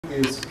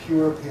is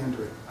pure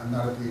pandering. I'm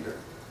not a breeder.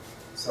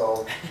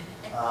 So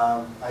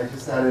I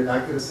just added, I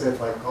could have said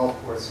like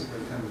golf course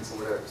superintendents or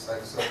whatever, so I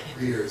just said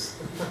breeders.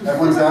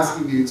 Everyone's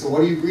asking me, so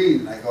what do you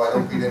breed? And I go, I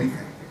don't breed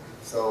anything.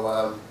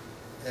 So,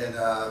 and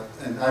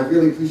I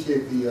really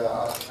appreciate the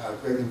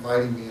Greg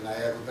inviting me, and I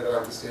have a better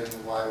understanding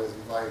of why I was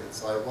invited.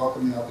 So I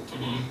welcome the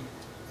opportunity,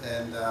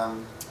 and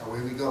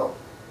away we go.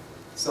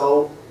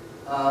 So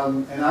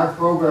in our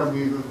program,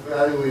 we've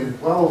evaluated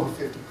well over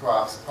 50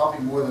 crops, probably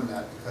more than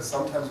that, because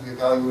sometimes we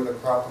evaluate a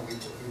crop and we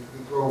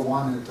grow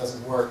one and it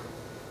doesn't work,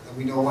 and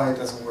we know why it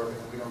doesn't work,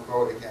 and we don't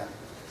grow it again.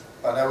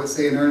 But I would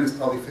say in earnest,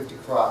 probably 50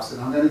 crops,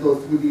 and I'm going to go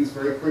through these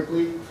very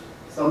quickly.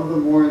 Some of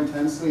them more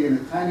intensely, and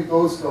it kind of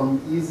goes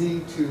from easy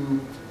to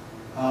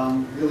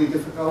really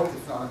difficult,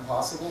 if not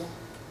impossible.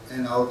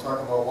 And I'll talk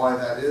about why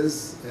that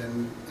is.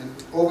 And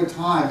over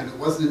time, and it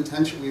wasn't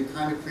intentional, we've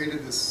kind of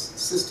created this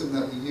system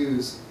that we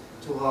use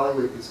to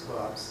evaluate these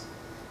crops.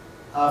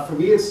 For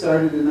me, it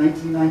started in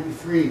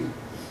 1993.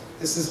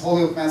 This is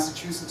Holyoke,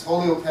 Massachusetts.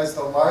 Holyoke has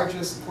the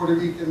largest Puerto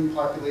Rican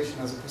population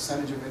as a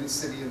percentage of any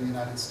city in the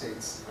United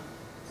States.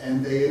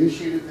 And they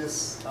initiated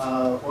this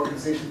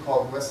organization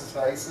called Nuestras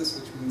Raíces,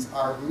 which means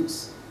our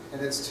roots,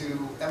 and it's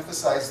to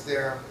emphasize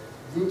their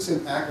roots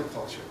in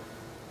agriculture.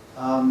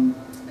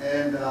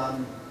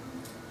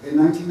 In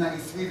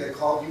 1993, they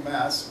called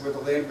UMass, we're the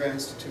land-grant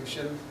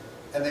institution,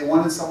 and they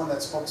wanted someone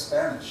that spoke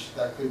Spanish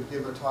that could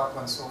give a talk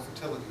on soil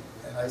fertility.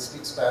 And I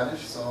speak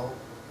Spanish, so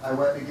I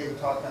went and gave a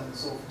talk on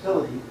soil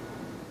fertility.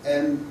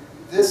 And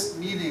this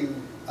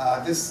meeting,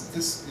 there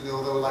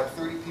were like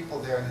 30 people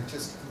there, and it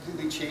just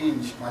completely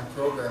changed my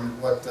program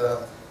and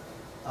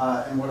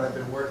what I've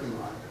been working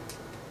on.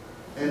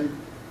 And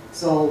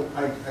so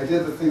I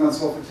did the thing on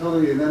soil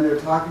fertility, and then they're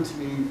talking to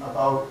me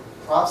about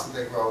crops that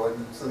they grow.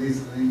 And so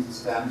these are the names in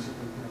Spanish,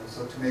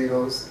 so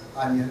tomatoes,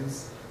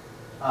 onions,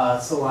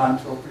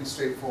 cilantro, pretty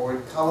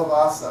straightforward.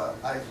 Calabaza,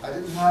 I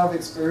didn't have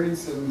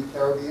experience in the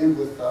Caribbean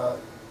with the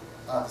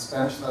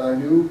Spanish that I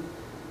knew.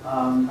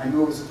 I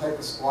knew it was a type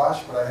of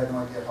squash, but I had no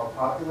idea how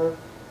popular.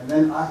 And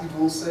then ají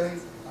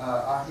dulce.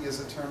 Ají is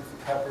a term for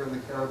pepper in the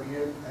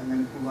Caribbean, and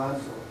then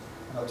culantro.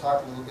 And I'll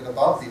talk a little bit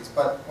about these.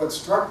 But what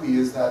struck me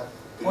is that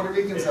Puerto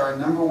Ricans are our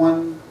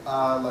 #1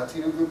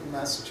 Latino group in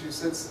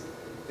Massachusetts.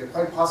 They're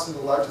quite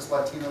possibly the largest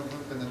Latino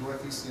group in the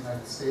Northeastern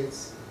United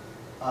States.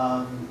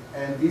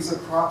 And these are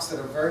crops that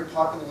are very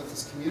popular with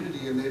this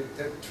community, and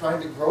they're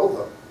trying to grow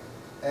them.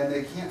 And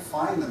they can't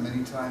find them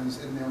many times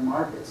in their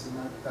markets, and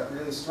that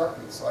really struck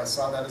me. So I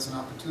saw that as an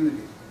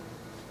opportunity.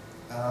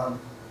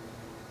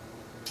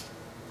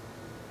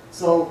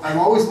 So I'm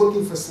always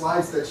looking for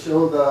slides that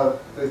show the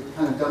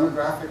kind of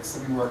demographics.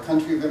 I mean, we're a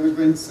country of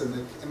immigrants, and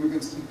the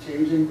immigrants keep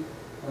changing.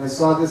 And I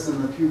saw this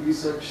in the Pew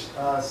Research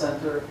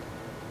Center,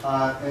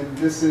 and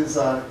this is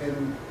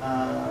in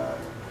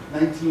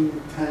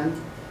 1910.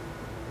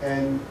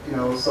 And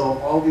so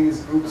all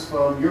these groups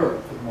from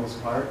Europe, for the most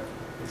part,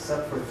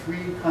 except for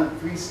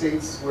three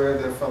states where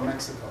they're from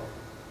Mexico.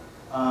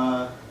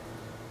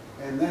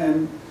 And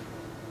then,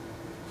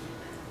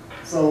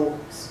 so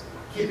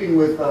keeping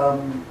with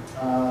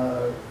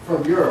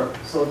from Europe,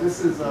 so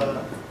this is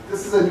a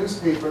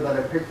newspaper that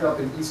I picked up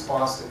in East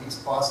Boston.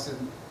 East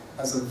Boston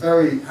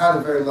had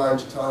a very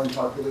large Italian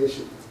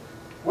population.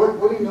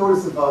 What do you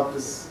notice about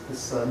this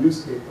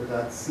newspaper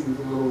that seems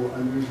a little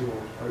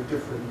unusual or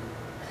different?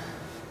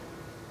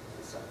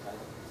 The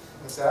subtitle.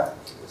 What's that?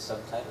 The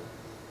subtitle.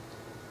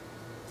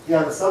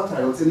 Yeah, the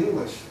subtitle. It's in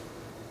English.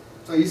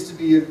 So it used to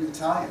be in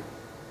Italian.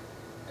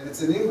 And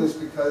it's in English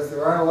because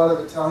there aren't a lot of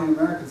Italian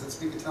Americans that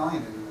speak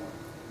Italian anymore.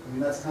 I mean,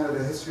 that's kind of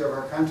the history of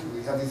our country.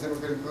 We have these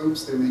immigrant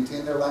groups, they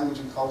maintain their language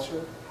and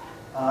culture,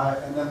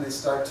 and then they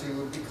start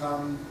to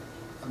become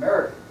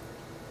American.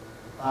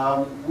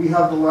 We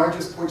have the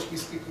largest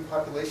Portuguese-speaking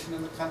population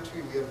in the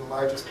country. We have the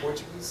largest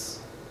Portuguese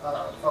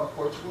from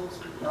Portugal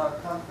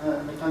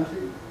in the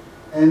country.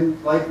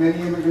 And like many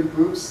immigrant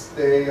groups,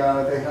 they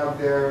have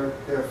their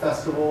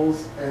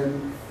festivals,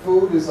 and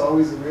food is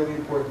always a really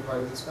important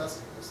part of these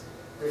festivals.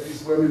 There are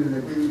these women, and they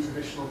bring you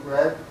traditional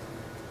bread,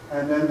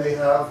 and then they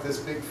have this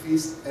big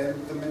feast. And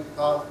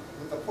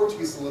with the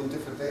Portuguese, a little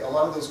different. A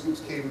lot of those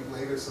groups came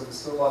later, so there's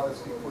still a lot that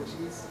speak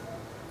Portuguese.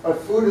 But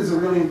food is a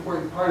really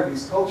important part of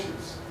these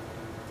cultures.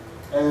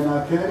 And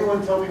can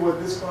anyone tell me what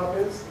this crop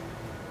is?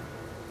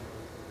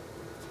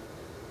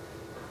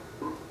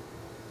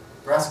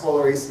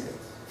 Brassicula raceae.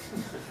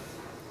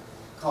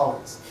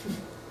 Collards.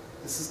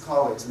 This is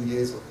collards in the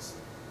Azores.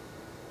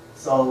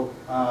 So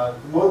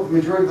the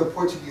majority of the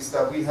Portuguese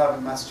that we have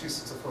in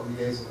Massachusetts are from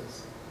the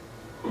Azores.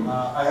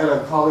 I had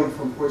a colleague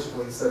from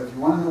Portugal. He said, if you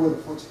want to know where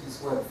the Portuguese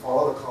went,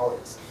 follow the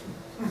collards.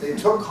 They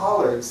took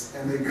collards,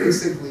 and they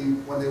basically,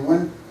 when they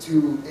went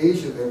to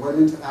Asia, they went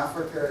into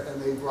Africa,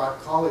 and they brought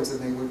collards, and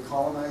they would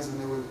colonize, and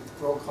they would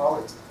grow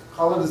collards.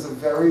 Collard is a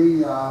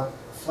very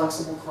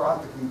flexible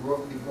crop that can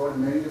be grown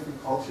in many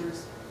different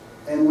cultures.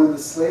 And when the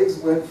slaves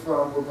were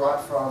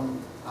brought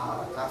from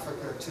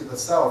Africa to the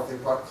south, they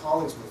brought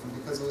collards with them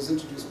because it was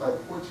introduced by the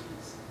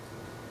Portuguese.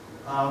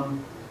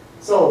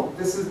 So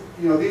this is,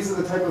 these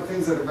are the type of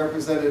things that have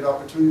represented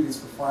opportunities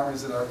for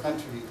farmers in our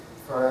country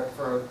for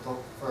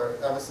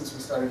ever since we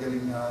started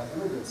getting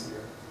immigrants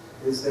here.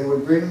 Is they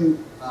would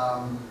bring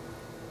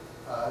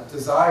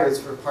desires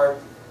for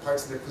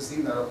parts of their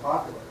cuisine that are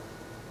popular.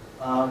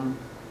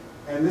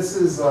 And this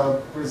is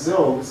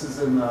Brazil. This is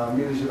in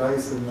Minas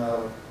Gerais in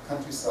the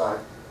countryside.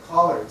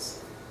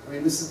 Collards. I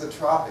mean, this is the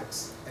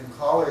tropics. And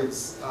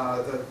collards,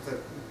 the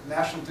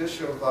national dish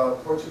of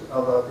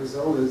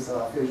Brazil is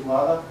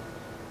feijoada,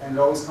 and it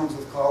always comes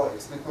with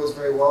collards, and it goes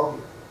very well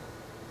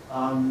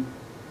here.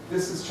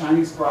 This is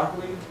Chinese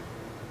broccoli.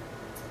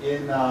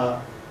 In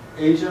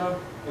Asia,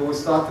 it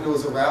was thought that it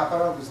was a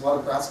wrapper. There's a lot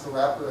of brassica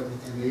wrapper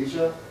in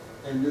Asia.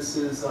 And this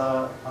is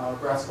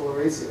brassica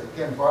oleracea,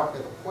 again brought by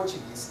the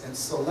Portuguese and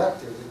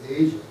selected in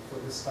Asia for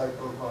this type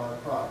of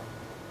crop.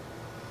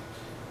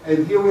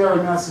 And here we are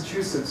in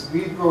Massachusetts.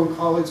 We've grown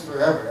collards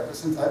forever, ever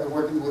since I've been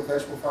working with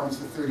vegetable farmers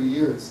for 30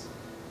 years.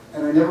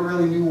 And I never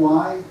really knew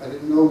why. I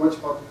didn't know much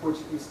about the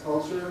Portuguese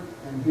culture.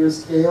 And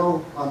here's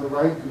kale on the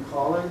right and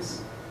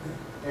collards.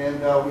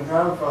 And we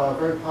have a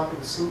very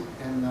popular soup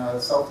in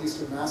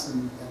southeastern Mass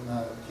in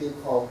a cave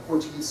called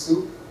Portuguese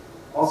soup,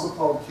 also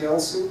called kale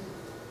soup.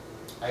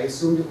 I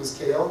assumed it was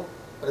kale,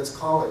 but it's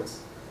collards.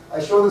 I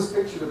show this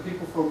picture to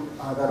people from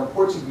that are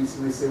Portuguese,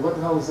 and they say, "What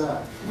the hell is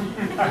that?"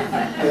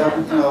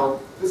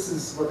 This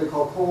is what they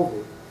call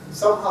couve.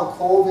 Somehow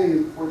couve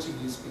in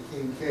Portuguese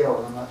became kale,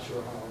 and I'm not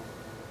sure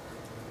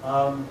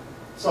how.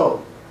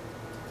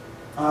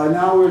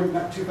 Now we're in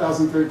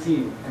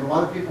 2013, and a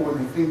lot of people, when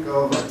they think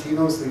of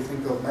Latinos, they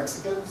think of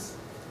Mexicans.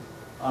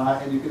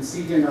 And you can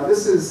see here now,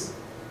 this is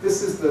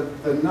the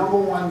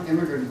 #1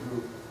 immigrant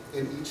group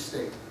in each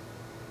state.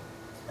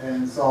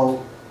 And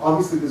so,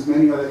 obviously, there's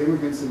many other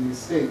immigrants in these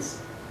states.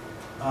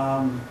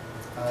 You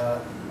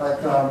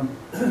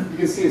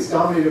can see it's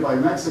dominated by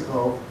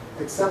Mexico,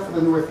 except for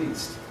the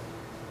Northeast.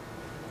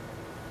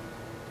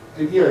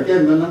 And here,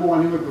 again, the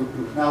 #1 immigrant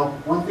group. Now,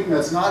 one thing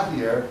that's not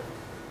here,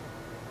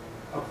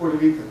 a Puerto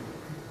Rican.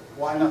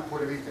 Why not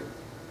Puerto Rican?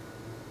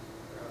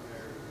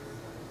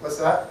 What's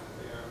that?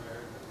 They are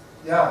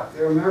Americans. Yeah,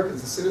 they're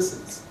Americans, they're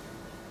citizens.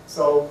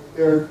 So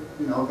they're,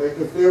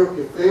 if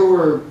they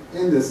were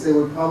in this, they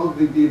would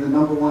probably be the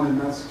 #1 in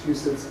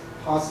Massachusetts,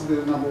 possibly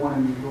the #1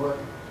 in New York,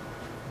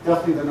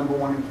 definitely the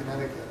 #1 in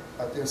Connecticut.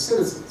 But they're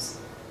citizens.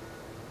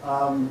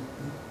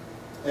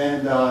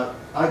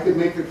 I could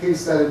make the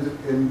case that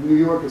in New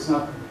York, it's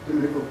not the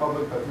Dominican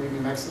Republic, but maybe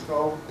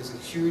Mexico. There's a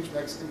huge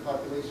Mexican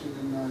population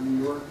in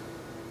New York.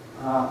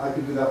 I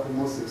could do that for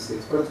most of the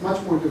states. But it's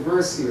much more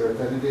diverse here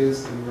than it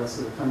is in the rest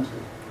of the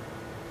country.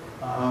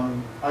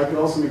 I could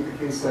also make the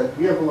case that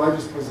we have the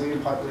largest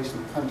Brazilian population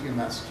in the country in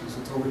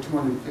Massachusetts, over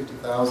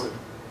 250,000.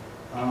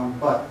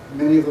 But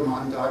many of them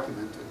are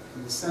undocumented.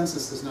 And the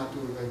census does not do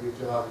a very good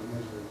job in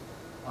measuring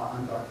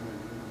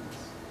undocumented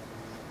immigrants.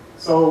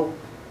 So,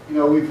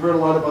 we've heard a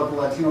lot about the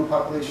Latino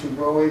population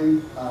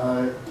growing.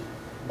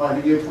 By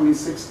the year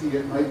 2060,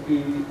 it might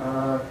be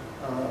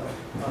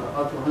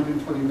up to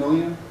 120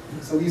 million.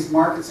 So these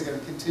markets are going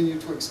to continue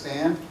to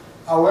expand.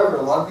 However,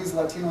 a lot of these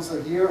Latinos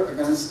are here are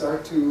going to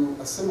start to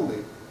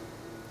assimilate.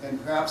 And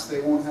perhaps they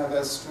won't have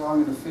as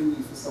strong an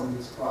affinity for some of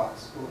these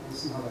crops. We'll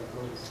see how that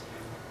goes.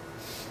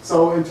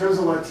 So in terms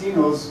of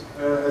Latinos,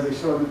 as I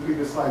showed in the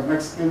previous slide,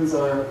 Mexicans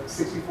are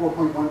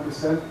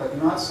 64.1%, but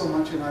not so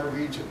much in our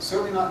region.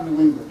 Certainly not in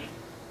New England.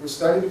 We're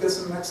starting to get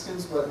some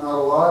Mexicans, but not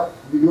a lot.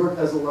 New York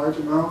has a large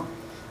amount.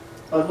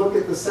 But look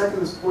at the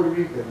second is Puerto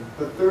Rican.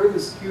 The third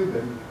is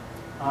Cuban.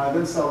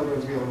 Then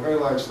Salvadorans, we have a very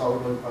large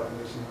Salvadoran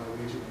population in our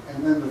region.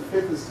 And then the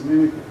fifth is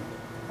Dominican.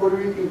 Puerto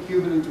Rican,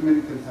 Cuban, and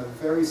Dominican have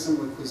very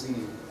similar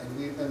cuisine. And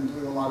we've been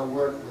doing a lot of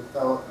work with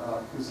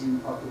cuisine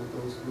popular with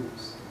those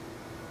groups.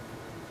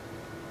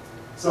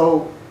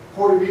 So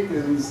Puerto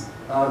Ricans,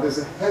 there's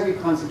a heavy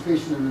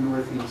concentration in the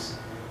Northeast.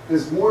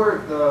 There's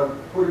more,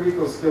 Puerto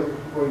Rico's going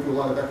through a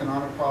lot of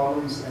economic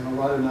problems, and a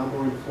lot are now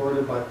going to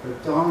Florida, but the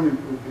dominant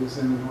group is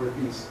in the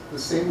Northeast. The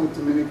same with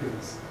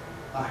Dominicans,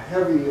 a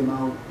heavy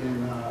amount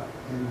in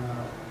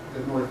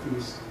the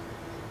Northeast.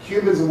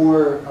 Cubans are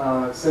more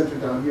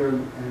centered down here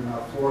in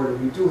Florida.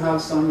 We do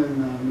have some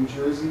in New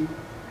Jersey,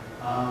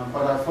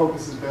 but our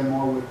focus has been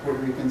more with Puerto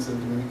Ricans and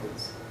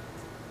Dominicans.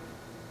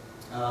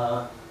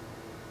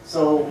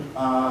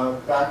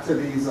 Back to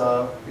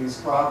these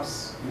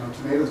crops.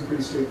 Tomatoes are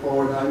pretty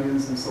straightforward,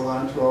 onions and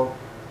cilantro,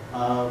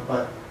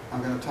 but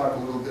I'm going to talk a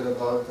little bit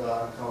about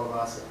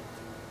calabaza.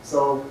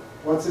 So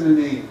what's in a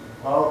name?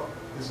 Well,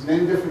 there's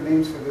many different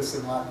names for this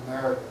in Latin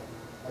America.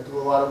 I do a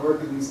lot of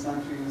work in these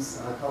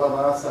countries,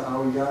 calabaza,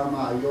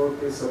 auyama,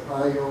 ayote,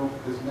 zapallo,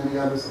 there's many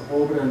others,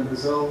 abobra in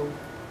Brazil,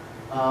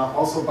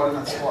 also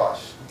butternut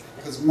squash,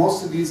 because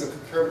most of these are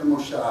cucurbita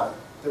moschata.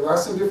 There are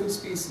some different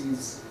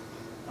species,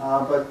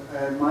 but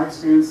in my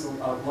experience,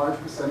 a large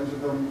percentage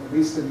of them, at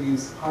least in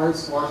these hard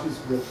squashes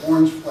with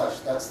orange flesh,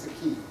 that's the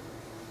key.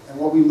 And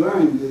what we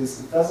learned is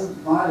it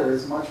doesn't matter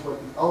as much what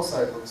the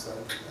outside looks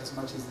like as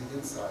much as the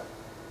inside.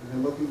 And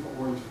they're looking for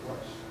orange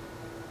flesh.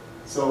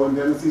 So, and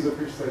then these are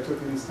pictures I took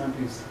in these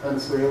countries: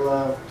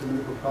 Venezuela,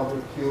 Dominican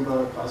Republic,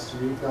 Cuba, Costa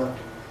Rica.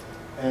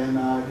 And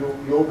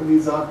you open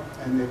these up,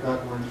 and they've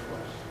got orange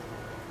flesh.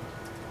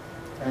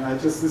 And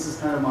this is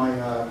kind of my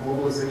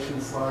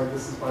globalization slide.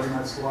 This is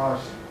butternut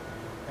squash.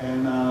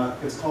 And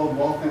it's called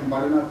Waltham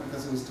butternut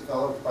because it was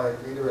developed by a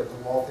breeder at the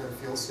Waltham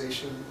Field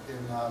Station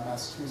in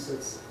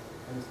Massachusetts,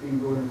 and it's being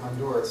grown in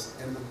Honduras.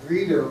 And the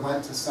breeder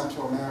went to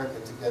Central America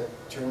to get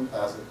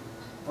germplasm,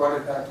 brought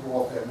it back to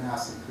Waltham,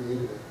 Mass, and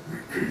created it.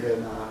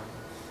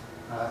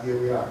 And here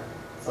we are.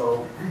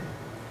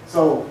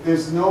 So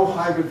there's no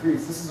hybrid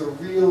breeds. This is a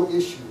real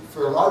issue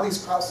for a lot of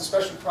these crops,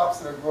 especially crops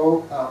that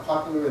are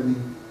popular in the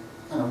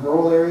kind of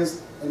rural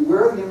areas. And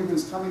where are the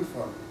immigrants coming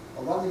from?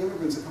 A lot of the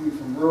immigrants are coming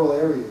from rural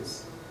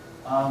areas.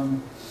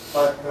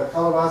 But the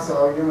calabaza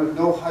are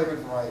no hybrid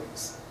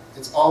varieties.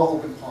 It's all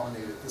open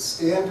pollinated. The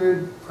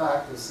standard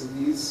practice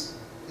in these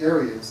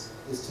areas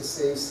is to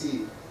save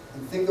seed.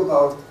 And think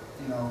about,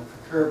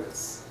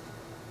 cucurbits,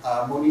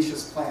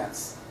 monoecious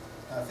plants.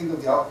 Think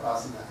of the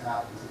outcrossing that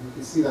happens. And you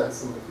can see that in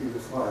some of the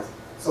previous slides.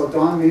 So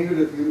Don Maynard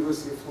at the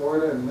University of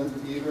Florida and Linda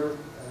Beaver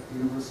at the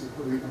University of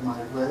Puerto Rico,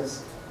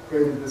 Mayagüez,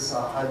 created this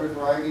hybrid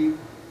variety.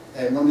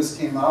 And when this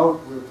came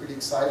out, we were pretty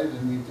excited,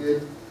 and we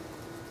did.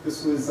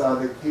 This was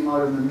that came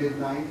out in the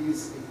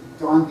mid-90s.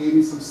 Don gave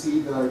me some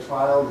seed that I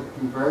trialed. It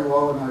grew very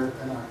well in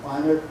our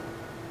climate.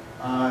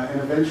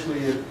 And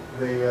eventually,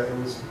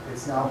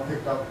 it's now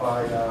picked up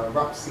by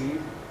Rupp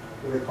Seed,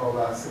 what they call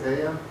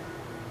Sedea.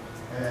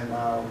 And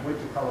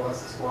winter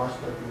calabaza squash,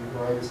 but the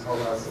variety is called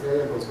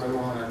Sedea. It goes very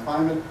well in our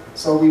climate.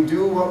 So we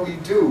do what we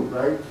do,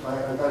 right?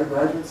 I got a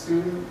graduate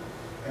student,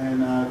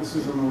 and this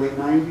was in the late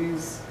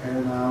 90s,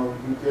 and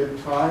we did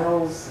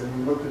trials, and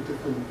we looked at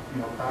different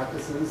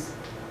practices.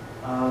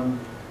 And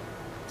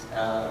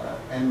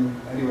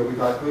anyway, we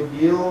got good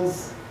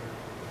yields.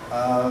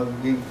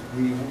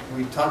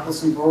 We talked with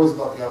some growers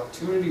about the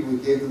opportunity. We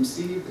gave them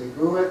seed, they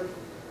grew it,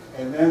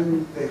 and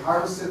then they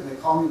harvest it, and they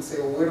call me and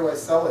say, well, where do I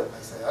sell it?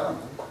 I say, I don't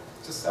know,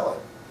 just sell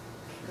it.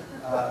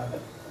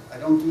 I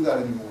don't do that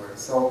anymore.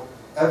 So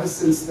ever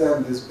since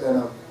then, there's been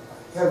a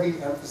heavy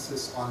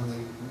emphasis on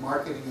the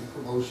marketing and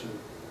promotion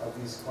of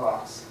these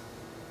crops.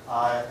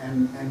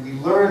 And we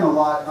learn a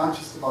lot, not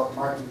just about the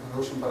marketing and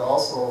promotion, but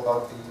also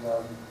about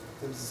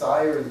the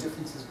desire and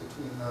differences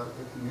between the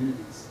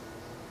communities.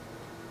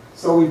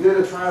 So we did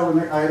a trial,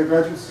 I had a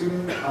graduate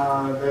student,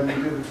 then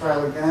we did a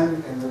trial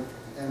again,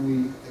 and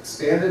we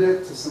expanded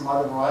it to some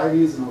other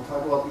varieties, and we'll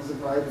talk about these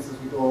varieties as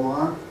we go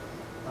along.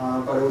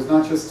 But it was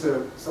not just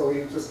so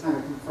we just kind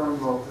of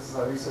confirmed, well, this is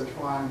our research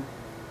farm.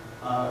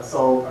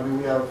 So, I mean,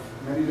 we have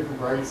many different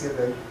varieties here.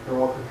 They're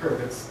all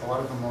cucurbits. A lot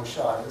of them are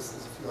shy. There's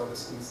a few other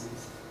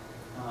species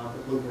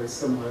that look very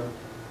similar.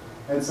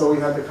 And so we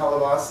have the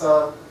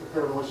calabaza,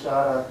 cucurbit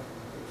moschata.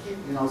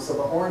 So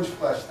the orange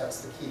flesh,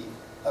 that's the key.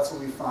 That's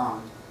what we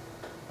found.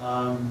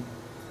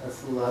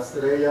 That's the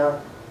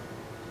Lasterea.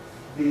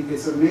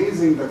 It's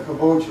amazing, the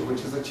kabocha,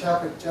 which is a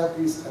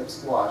Japanese type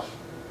squash,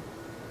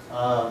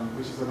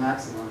 which is a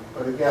maximum.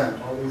 But again,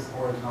 all these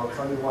orange, and I'll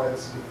tell you why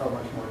this has become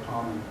much more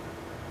common.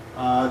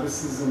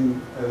 This is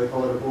they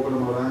call it a boba de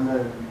moranga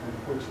in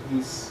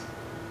Portuguese.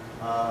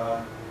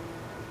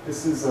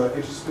 This is an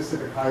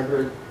interspecific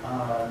hybrid.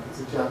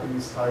 It's a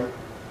Japanese type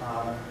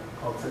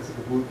called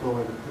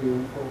Tetsugabuto and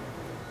Triunfo.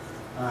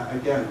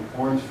 Again,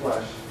 orange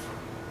flesh.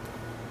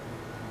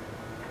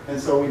 And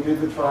so we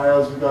did the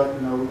trials. We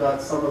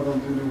got some of them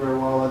didn't do very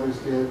well, others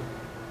did.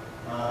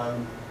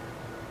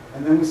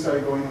 And then we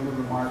started going into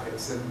the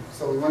markets. And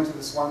so we went to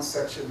this one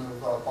section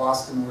of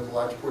Boston with a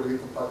large Puerto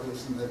Rican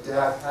population. The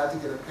dad had to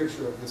get a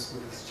picture of this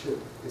with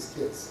his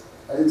kids.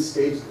 I didn't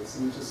stage this.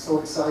 He was just so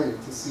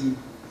excited to see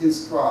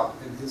his crop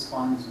and his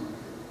farmers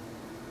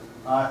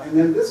market. And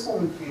then this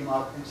woman came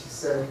up and she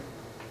said,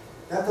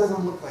 that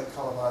doesn't look like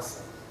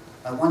calabaza.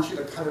 I want you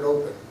to cut it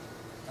open.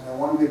 And I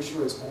want to make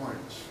sure it's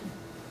orange.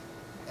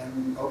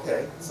 And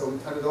okay, so we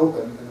cut it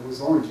open and it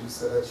was orange. And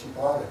said that she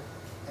bought it.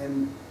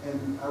 And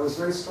I was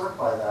very struck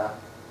by that.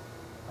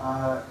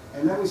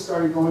 And then we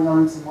started going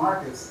on into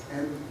markets,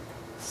 and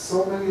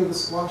so many of the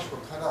squash were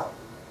cut up,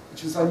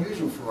 which is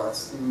unusual for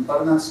us. In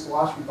butternut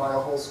squash, we buy a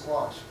whole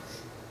squash.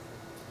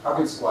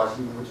 Hybrid squash,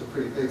 even, which are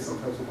pretty big,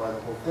 sometimes we buy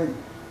the whole thing.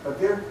 But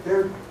they're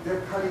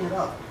cutting it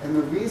up. And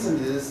the reason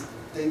is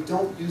they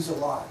don't use a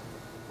lot.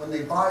 When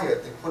they buy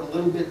it, they put a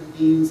little bit in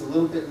beans, a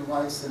little bit in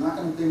rice. They're not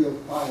going to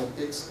buy a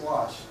big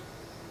squash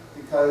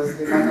because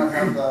they might not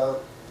have the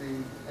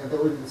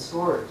ability to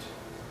store it.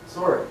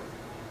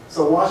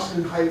 So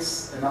Washington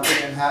Heights and Upper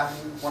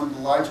Manhattan, one of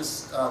the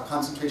largest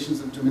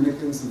concentrations of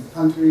Dominicans in the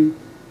country.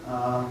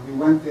 We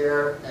went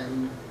there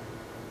and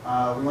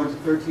we went to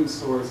 13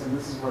 stores, and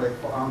this is what I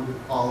found with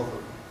all of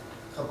them,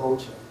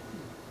 kabocha.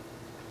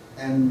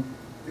 And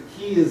the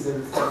key is that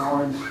it's got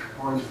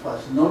orange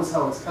flesh. And notice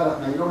how it's cut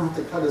up. Now you don't have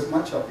to cut as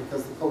much up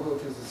because the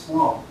kabochas are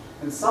small.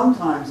 And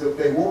sometimes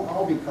they won't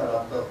all be cut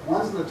up. The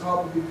ones at the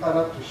top will be cut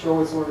up to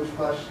show its orange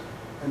flesh.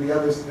 And the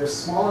others, they're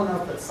small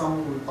enough that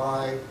someone would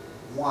buy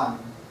one,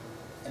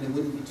 and it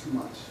wouldn't be too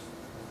much.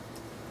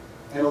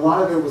 And a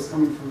lot of it was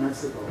coming from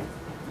Mexico.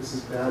 This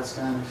is bad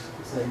Spanish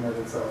saying that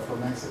it's from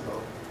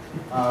Mexico.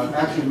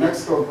 Actually,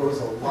 Mexico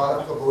grows a lot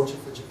of kabocha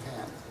for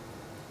Japan.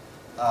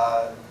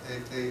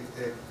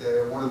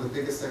 They're one of the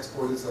biggest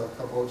exporters of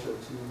kabocha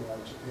to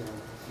Japan,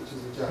 which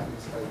is a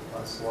Japanese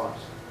type squash.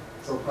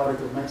 So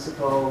product of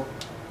Mexico.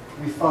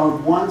 We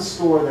found one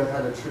store that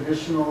had a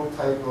traditional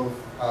type of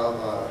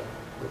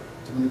the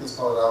Dominicans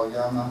call it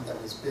auyama,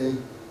 that was big,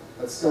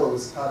 but still it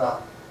was cut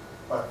up.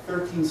 But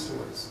 13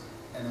 stores,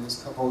 and it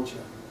was kabocha.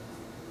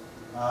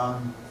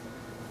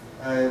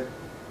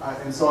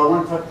 And so I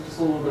want to talk just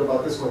a little bit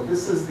about this one.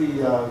 This is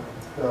the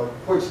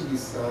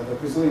Portuguese, the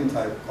Brazilian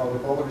type, called the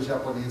boba de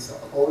japonesa.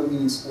 Boba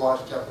meaning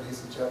squash,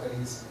 Japanese and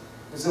Japanese.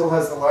 Brazil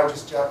has the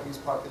largest Japanese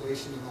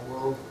population in the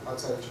world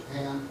outside of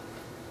Japan.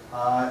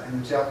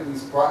 And the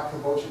Japanese brought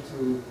kabocha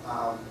to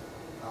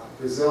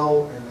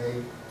Brazil, and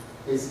they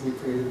basically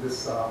created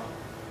this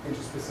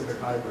interspecific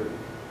hybrid.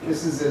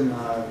 This is in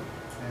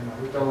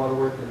we've done a lot of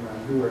work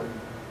in Newark,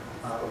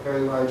 a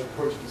very large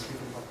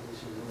Portuguese-speaking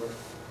population in Newark.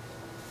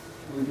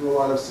 We do a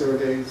lot of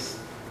surveys.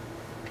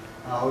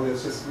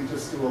 We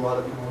just do a lot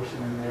of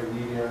promotion in their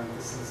media.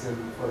 This is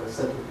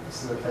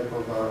this is a type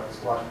of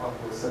squash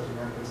popular Central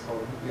Americans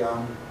called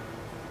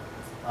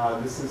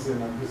Pipiang. This is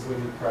in a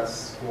Brazilian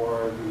press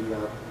for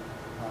the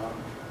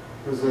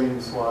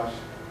Brazilian squash.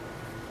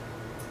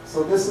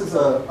 So this is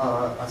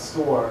a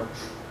store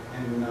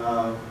in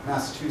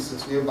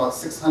Massachusetts. We have about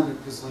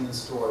 600 Brazilian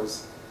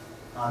stores.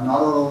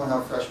 Not all of them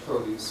have fresh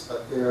produce,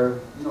 but they're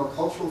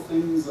cultural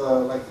things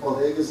like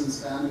bodegas in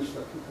Spanish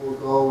that people will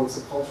go. It's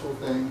a cultural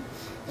thing.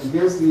 And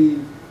here's the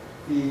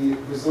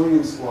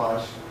Brazilian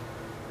squash.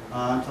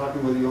 I'm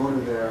talking with the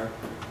owner there.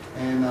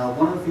 And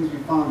one of the things we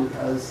found, it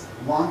has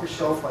longer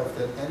shelf life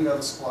than any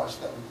other squash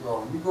that we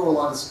grow. And we grow a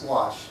lot of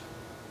squash.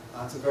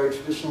 It's a very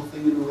traditional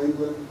thing in New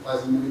England,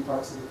 as in many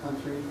parts of the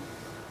country.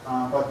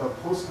 But the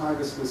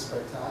post-harvest was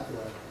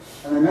spectacular.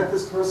 And I met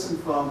this person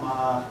from,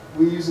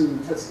 we're using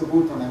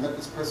Tetsukabuto, and I met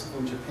this person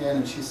from Japan,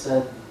 and she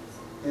said,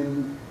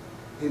 in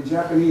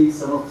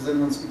Japanese, I don't know if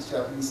anyone speaks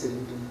Japanese, so you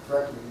can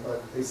correct me,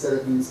 but they said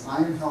it means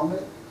iron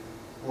helmet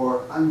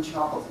or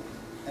unchoppable.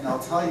 And I'll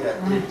tell you,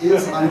 it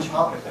is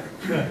unchoppable.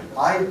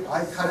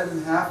 I cut it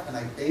in half and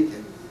I bake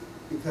it.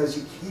 Because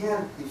I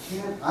can't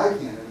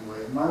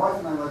anyway. My wife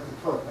and I like to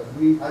cook, but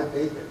I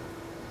bake it.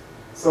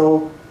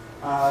 So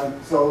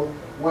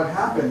what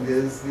happened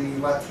is the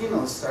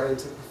Latinos started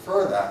to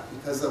prefer that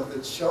because of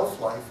its shelf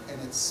life,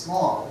 and it's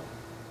small,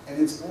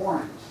 and it's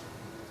orange.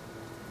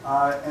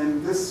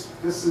 And this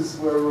is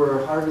where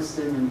we're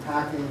harvesting and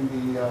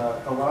packing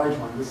the large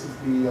one. This is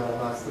the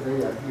La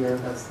Estrella here.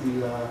 That's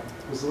the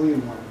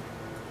Brazilian one.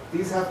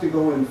 These have to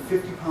go in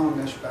 50-pound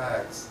mesh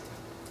bags.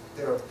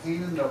 They're a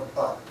pain in the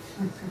butt.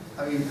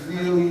 I mean,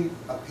 really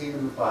a pain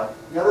in the butt.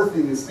 The other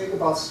thing is, think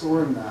about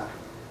storing that.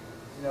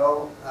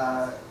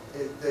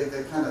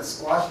 They kind of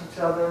squash each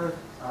other.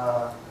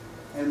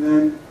 And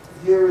then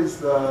here is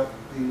the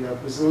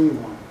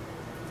Brazilian one.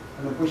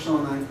 And the bushel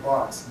and knife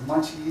box,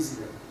 much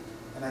easier.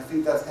 And I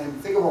think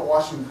and think about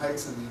Washington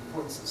Heights and the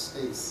importance of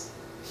space.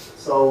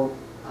 So,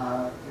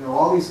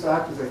 all these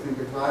factors, I think,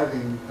 are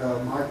driving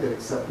the market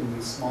accepting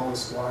these smaller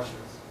squashes.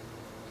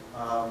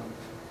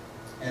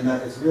 And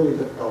it's really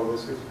difficult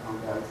with those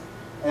 50-pound bags.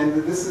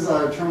 And this is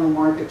our terminal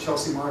market,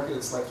 Chelsea Market.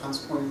 It's like Hunts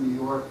Point in New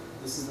York.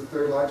 This is the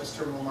third largest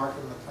terminal market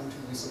in the country.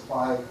 We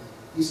supply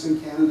Eastern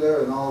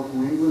Canada and all of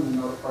New England and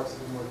other parts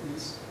of the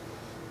Northeast.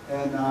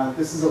 And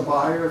this is a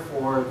buyer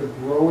for the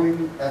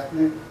growing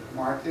ethnic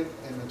market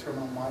in the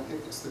terminal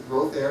market. It's the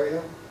growth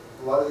area.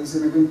 A lot of these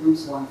immigrant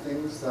groups want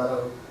things that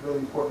are really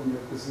important in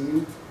their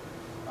cuisine.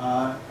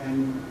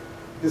 And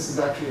this is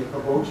actually a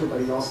kabocha,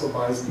 but he also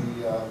buys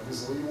the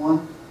Brazilian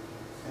one.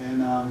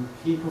 And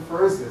he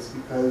prefers this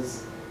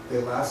because they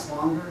last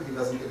longer, he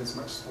doesn't get as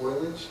much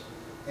spoilage,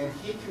 and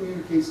he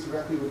communicates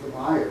directly with the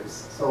buyers.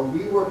 So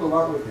we work a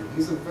lot with him.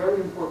 He's a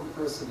very important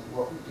person in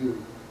what we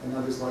do, and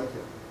others like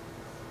him.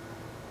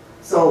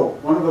 So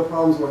one of the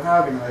problems we're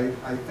having, I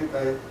don't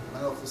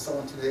know if there's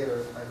someone today,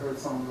 or I heard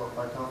someone about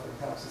phytophthora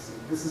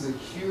capsicum. This is a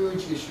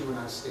huge issue in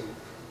our state.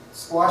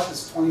 Squash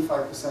is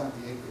 25%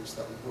 of the acreage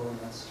that we grow in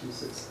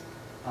Massachusetts.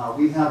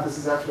 This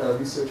is actually our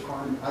research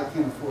farm. I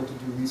can't afford to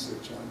do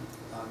research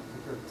on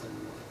crickets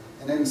anymore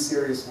in any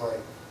serious way.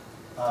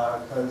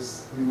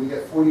 Because we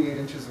get 48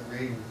 inches of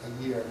rain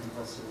a year in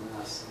western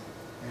Mass.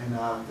 And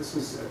this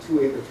was a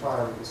 2-acre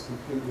trial that was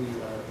completely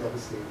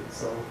devastated.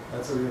 So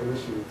that's a real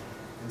issue.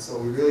 And so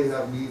we really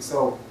have need.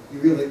 So you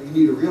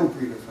need a real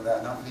breeder for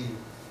that, not me,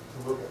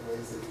 to look at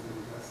ways that you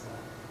can address that.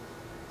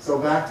 So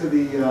back to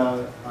the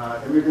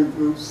immigrant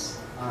groups.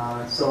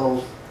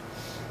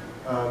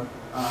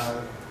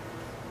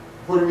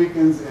 Puerto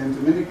Ricans and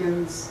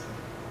Dominicans,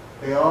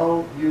 they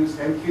all use,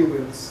 and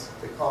Cubans,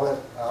 they call it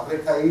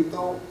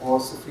recadito or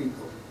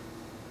sofrito.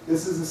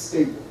 This is a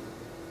staple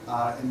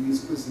in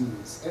these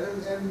cuisines,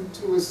 and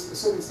to a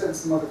certain extent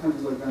some other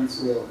countries like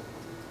Venezuela.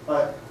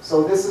 But,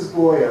 so this is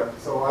Goya.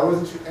 So I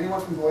wasn't sure,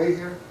 anyone from Goya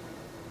here?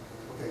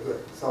 Okay,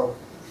 good. So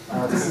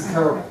this is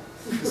terrible.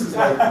 This is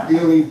like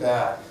really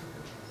bad.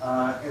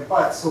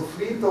 But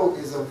sofrito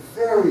is a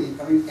very,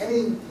 I mean,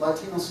 any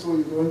Latino store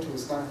you go into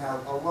is going to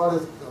have a lot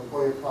of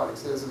Goya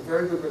products. It has a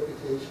very good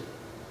reputation.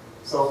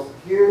 So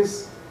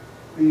here's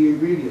the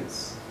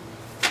ingredients.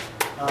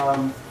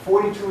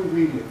 42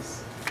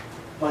 ingredients.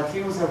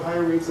 Latinos have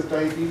higher rates of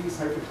diabetes,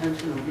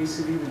 hypertension,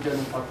 obesity than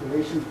general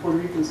population. Puerto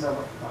Ricans have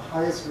the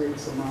highest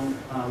rates among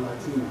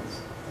Latinos.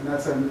 And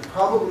that's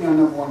probably our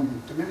 #1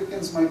 group.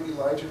 Dominicans might be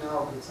larger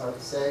now, but it's hard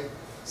to say.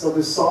 So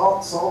the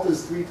salt. Salt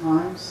is 3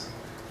 times.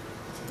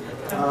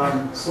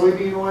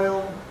 Soybean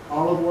oil,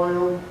 olive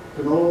oil,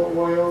 canola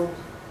oil.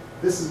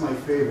 This is my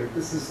favorite.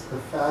 This is the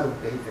fat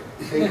of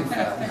bacon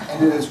fat.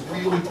 And it is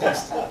really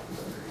tasty.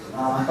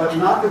 But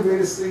not the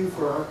greatest thing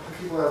for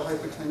people who have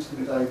hypertension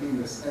and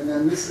diabetes. And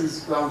then this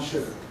is brown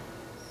sugar.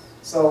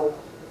 So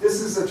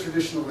this is a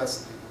traditional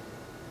recipe.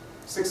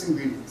 6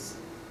 ingredients.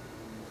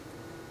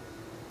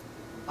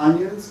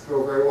 Onions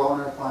grow very well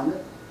in our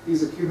climate.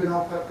 These are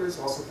Cubanelle peppers,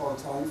 also called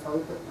Italian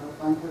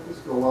fine peppers,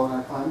 grow well in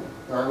our climate.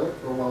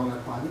 Garlic, grow well in our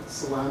climate.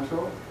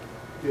 Cilantro,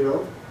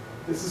 ditto.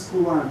 This is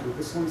culantro.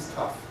 This one's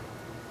tough.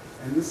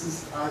 And this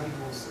is ají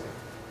dulce.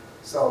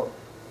 So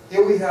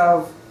here we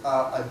have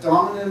a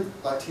dominant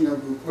Latino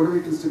group, Puerto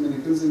Ricans,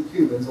 Dominicans, and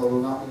Cubans, although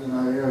not within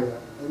our area.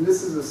 And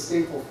this is a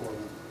staple for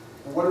them.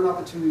 And what an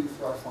opportunity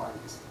for our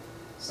farmers.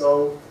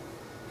 So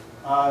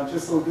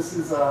just so this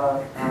is,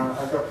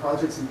 I've got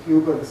projects in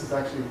Cuba. This is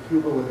actually in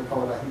Cuba where they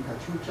call it ají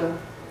cachucha.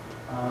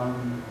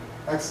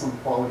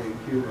 Excellent quality in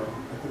Cuba.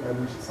 I think I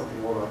mentioned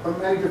something more about, but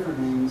many different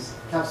names.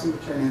 Capsicum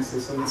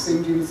chinensis, so the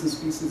same genus and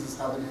species as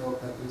habanero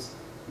peppers,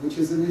 which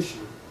is an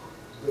issue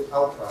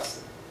without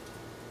processing.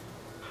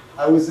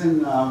 I was in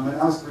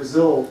Manaus,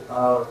 Brazil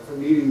for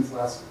meetings in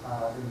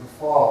the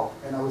fall,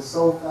 and I was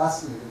so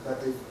fascinated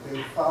that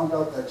they found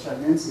out that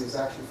chinensis is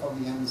actually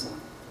from the Amazon.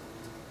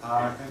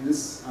 And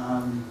this,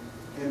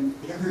 and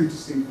the other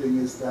interesting thing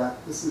is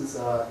that this is,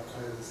 as I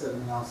said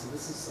in Manaus, so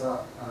this is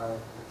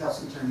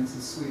Capsicum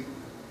chinensis sweet.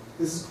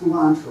 This is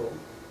culantro.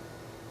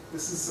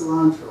 This is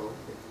cilantro,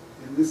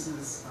 and this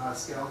is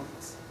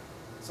scallions.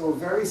 So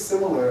very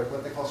similar,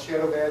 what they call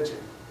shadow verde.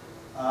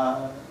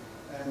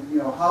 And you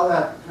know how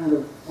that kind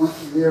of went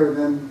from there, and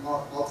then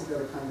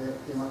altogether kind of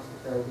came up to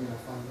the Caribbean. I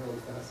find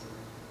really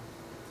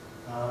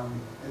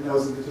fascinating. And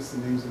those are just the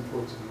names in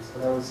Portuguese.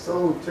 But I was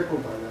so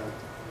tickled by that.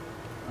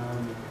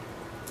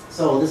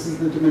 So this is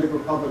the Dominican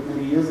Republic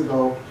many years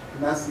ago,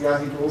 and that's the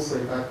ají dulce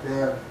back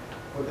there.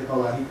 What they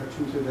call ají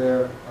cachucha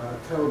there,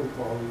 terrible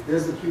quality.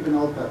 There's the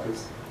Cubanelle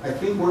peppers. I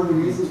think one of the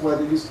reasons why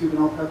they use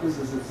Cubanelle peppers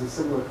is it's a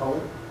similar color.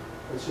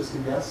 It's just a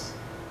guess.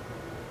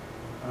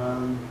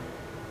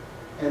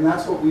 And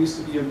that's what we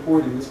used to be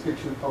importing. This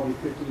picture is probably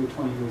 50 or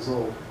 20 years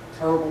old.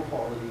 Terrible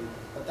quality,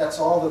 but that's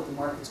all that the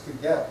markets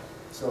could get.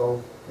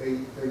 So they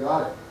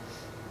got it.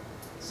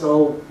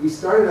 So we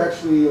started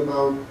actually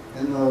about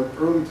in the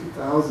early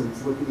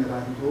 2000s looking at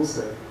ají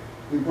dulce.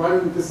 We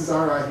brought in, this is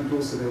our ají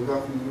dulce that we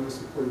got from the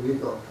University of Puerto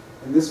Rico.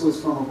 And this was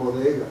from a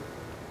bodega.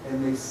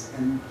 And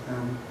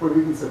Puerto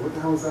Ricans said, what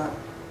the hell is that?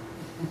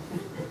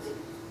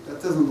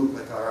 That doesn't look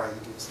like our ají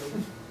dulce.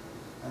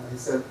 And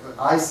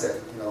I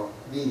said, you know,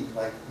 me,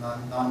 like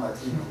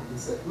non-Latino, he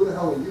said, who the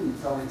hell are you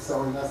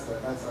selling us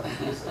that? That's ají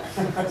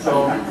dulce.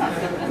 So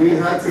we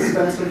had to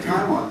spend some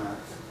time on that.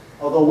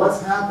 Although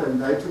what's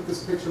happened, I took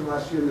this picture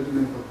last year in the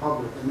Dominican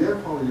Republic, and their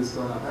quality has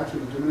gone up.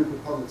 Actually, the Dominican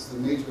Republic is the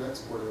major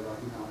exporter of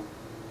ají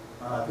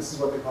now. This is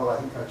what they call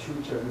ají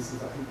cachucha, and this is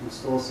ají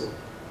gustoso.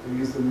 They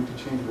use them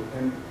interchangeably.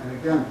 And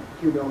again,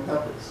 Cubanelle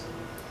peppers.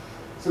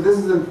 So this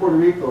is in Puerto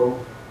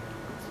Rico,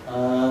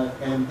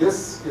 and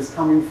this is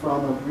coming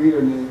from a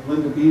breeder named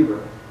Linda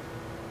Beaver,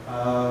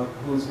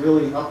 who's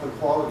really up the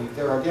quality.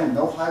 There are, again,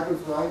 no hybrid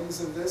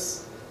varieties of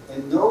this,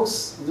 and no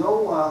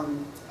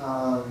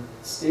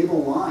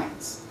stable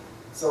lines.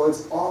 So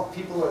it's all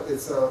people.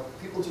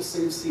 People just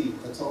save seed.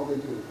 That's all they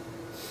do.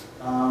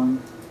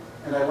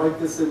 And I like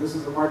this. This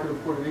is the market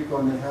of Puerto Rico,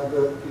 and they have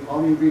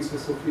all the ingredients for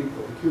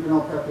sofrito: the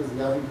Cubanelle peppers, the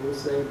ají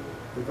dulce,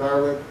 the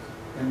garlic,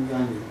 and the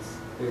onions.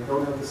 They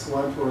don't have the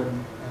cilantro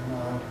and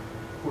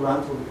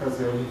culantro because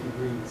they're leafy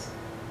greens.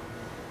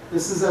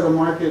 This is at a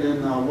market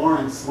in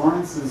Lawrence.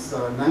 Lawrence is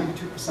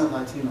 92%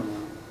 Latino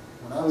now.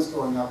 When I was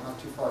growing up, not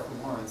too far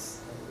from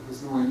Lawrence, it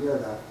was nowhere near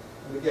that.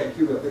 And again,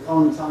 Cuba. They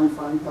call them Italian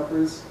fine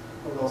peppers,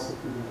 but also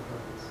Cubanelle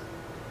peppers.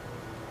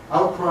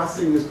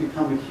 Outcrossing has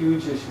become a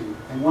huge issue,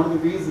 and one of the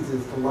reasons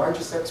is the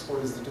largest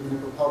export is the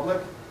Dominican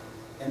Republic,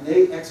 and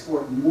they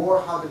export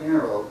more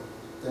habanero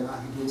than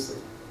ají dulce.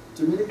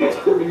 Dominicans,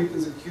 Puerto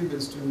Ricans, and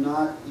Cubans do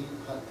not eat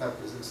hot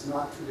peppers. It's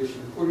not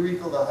tradition. In Puerto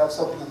Rico, they'll have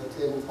something on the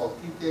table called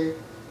pique,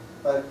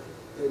 but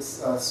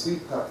it's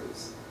sweet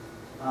peppers.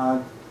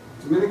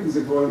 Dominicans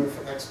are growing it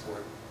for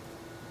export.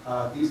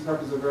 These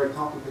peppers are very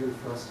complicated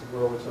for us to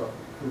grow, which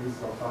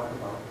I'll talk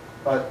about.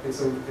 But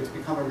it's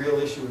become a real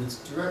issue, and it's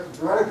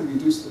dramatically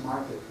reduced the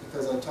market,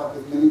 because I talk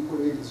with many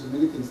Puerto Ricans,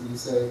 Dominicans, and they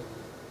say,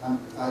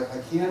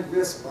 I can't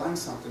risk buying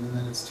something and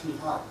then it's too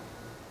hot.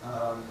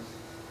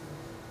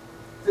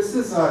 This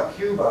is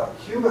Cuba.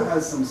 Cuba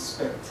has some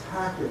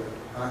spectacular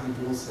ají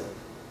dulce.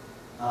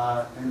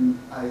 And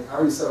I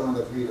already said I'm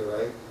not a breeder,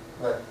 right?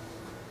 But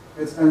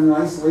it's been in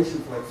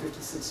isolation for like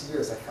 56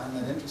 years. I find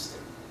that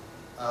interesting.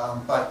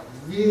 But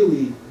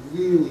really,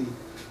 really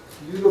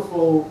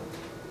beautiful,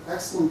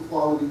 excellent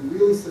quality,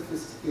 really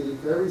sophisticated,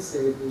 very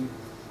savory.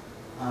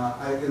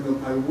 If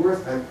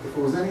it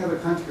was any other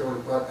country, I would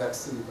have brought that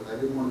seed, but I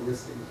didn't want to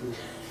risk it.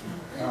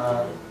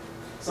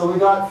 So we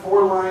got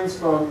 4 lines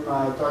from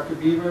Dr.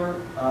 Beaver,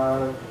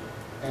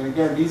 and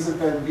again,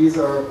 these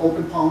are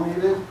open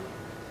pollinated,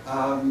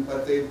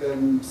 but they've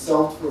been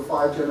selfed for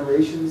 5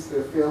 generations.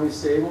 They're fairly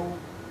stable.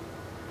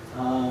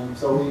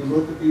 So we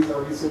looked at these,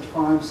 our research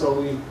farm.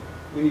 So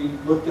we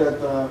looked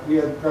at, we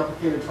had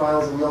replicated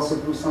trials, and we also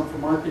grew some for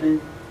marketing.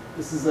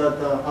 This is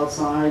at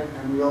outside,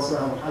 and we also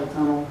have a high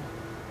tunnel.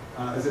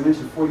 As I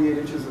mentioned, 48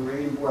 inches of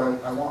rain. Boy,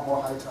 I want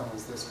more high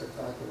tunnels. They're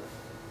spectacular.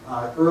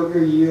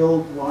 Earlier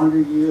yield, longer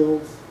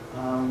yield.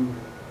 And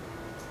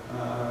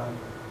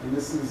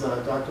this is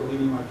Dr.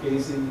 Lini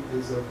Marchesi,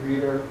 is a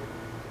breeder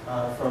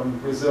from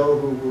Brazil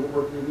who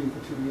worked with me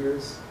for 2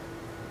 years.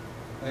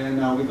 And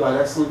we got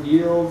excellent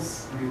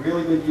yields,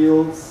 really good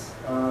yields.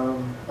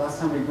 Last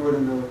time we grew it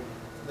in the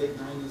late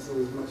 90s, it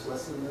was much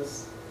less than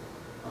this.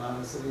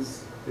 So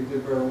they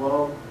did very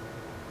well.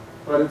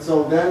 But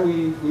so then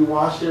we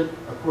wash it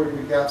according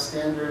to GAP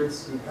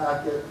standards, we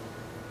pack it.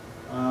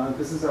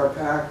 This is our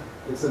pack.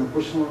 It's in a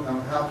bushel, a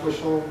half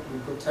bushel. We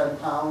put 10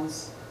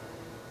 pounds.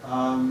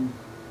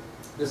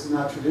 This is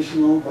not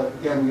traditional, but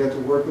again, we had to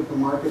work with the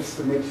markets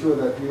to make sure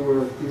that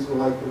these were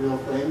like the real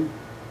thing.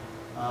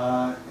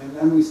 And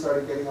then we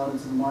started getting out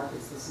into the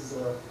markets. This is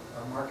a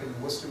market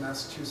in Worcester,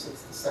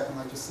 Massachusetts, the 2nd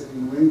largest city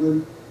in New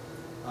England.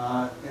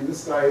 And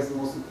this guy is the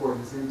most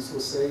important. His name is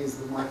Jose. He's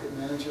the market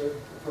manager,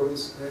 the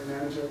produce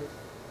manager.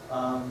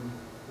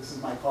 This is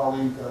my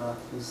colleague,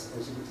 who's,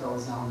 as you can tell,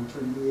 is now on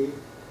maternity leave.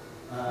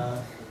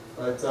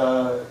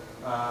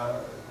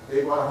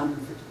 They bought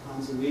 150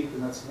 pounds a week,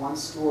 and that's one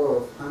store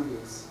of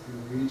hundreds in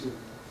the region.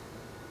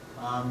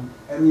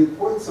 And the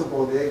importance of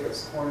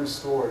bodegas, corner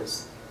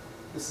stores.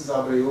 This is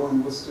Abreu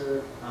in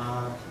Worcester.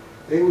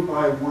 They would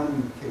buy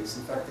 1 case.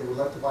 In fact, they would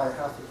like to buy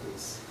half a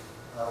case.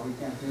 We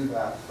can't do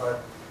that,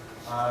 but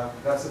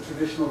that's a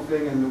traditional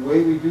thing. And the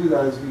way we do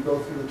that is we go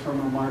through the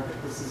terminal market.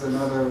 This is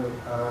another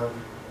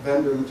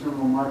vendor in the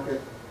terminal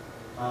market.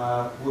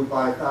 Would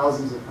buy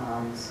thousands of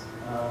pounds,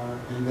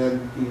 and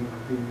then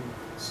the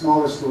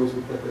smaller stores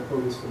would get their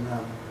produce from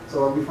them.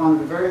 So we found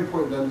it very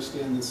important to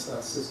understand this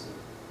system.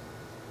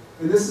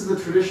 And this is the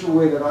traditional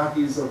way that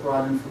ahis are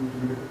brought in from the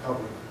Dominican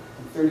Republic,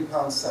 in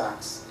 30-pound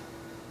sacks.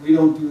 We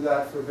don't do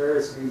that for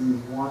various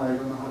reasons. One, I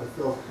don't know how to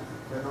fill them,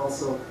 but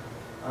also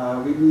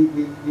we need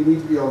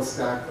to be able to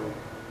stack them.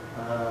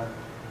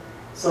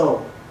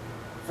 So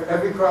for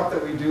every crop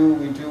that we do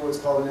what's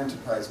called an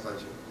enterprise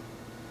budget.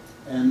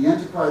 And the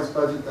enterprise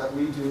budget that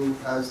we do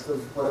has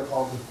what are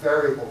called the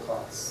variable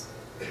costs,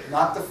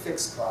 not the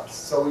fixed costs.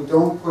 So we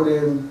don't put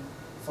in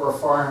for a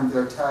farm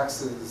their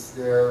taxes,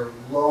 their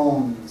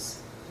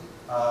loans,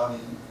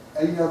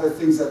 any other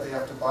things that they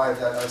have to buy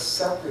that are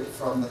separate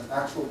from the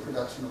actual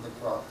production of the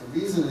crop. The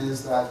reason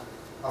is that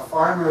a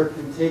farmer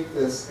can take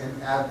this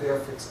and add their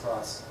fixed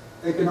costs.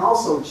 They can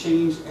also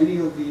change any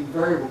of the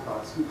variable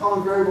costs. We call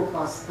them variable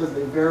costs because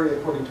they vary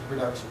according to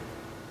production.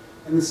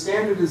 And the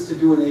standard is to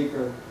do an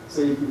acre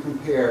so you can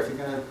compare. If you're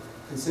going to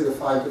consider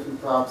 5 different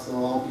crops,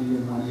 they'll all be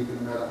in 1 acre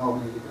no matter how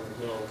many you're going to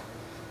grow.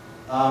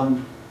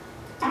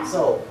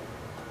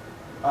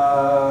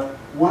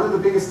 One of the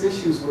biggest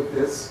issues with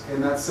this,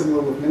 and that's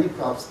similar with many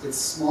crops, it's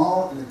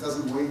small and it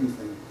doesn't weigh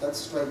anything. That's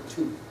strike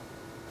 2,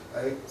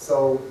 right?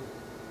 So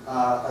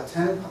a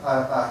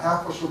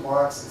half bushel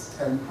box is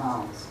 10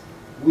 pounds.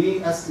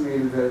 We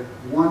estimated that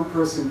one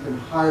person can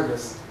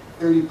harvest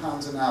 30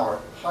 pounds an hour.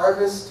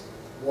 Harvest,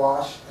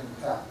 wash, and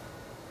pack.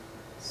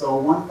 So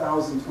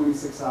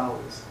 1,026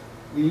 hours.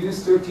 We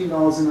use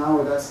 $13 an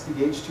hour. That's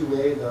the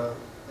H-2A.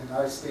 In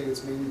our state,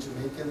 it's mainly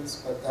Jamaicans,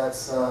 but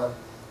that's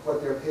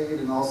what they're paid,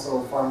 and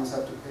also farmers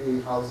have to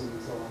pay housing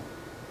and so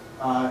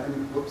on.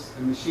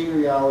 And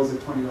machinery hours are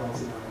 $20 an hour.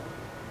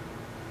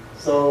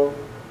 So,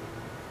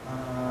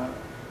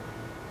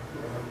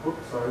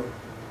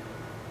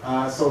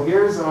 so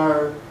here's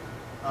our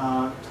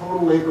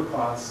total labor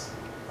costs,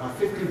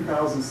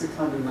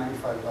 $15,695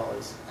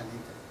 an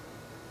acre.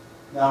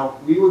 Now,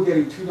 we were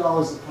getting $2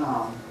 a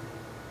pound.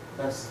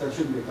 That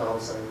shouldn't be a dollar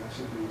sign, that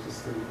should be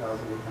just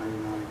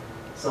 $30,899.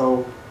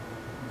 So,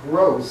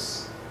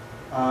 gross,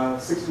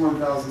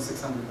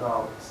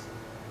 $61,600.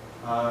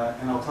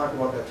 And I'll talk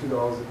about that $2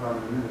 a pound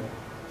in a minute.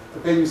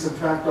 But then you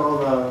subtract all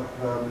the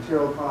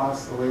material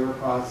costs, the labor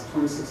costs,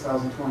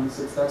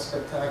 $26,026, that's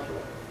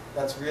spectacular.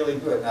 That's really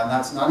good. Now,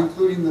 that's not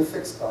including the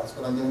fixed costs,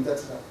 but I'm going to get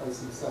to that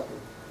price in a second.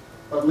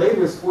 But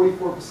labor is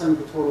 44% of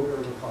the total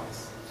variable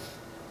costs.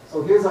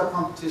 So here's our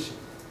competition,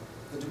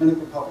 the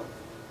Dominican Republic.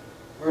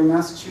 We're in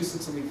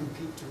Massachusetts and we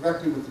compete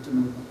directly with the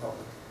Dominican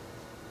Republic.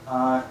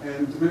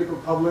 And Dominican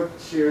Republic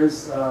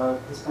shares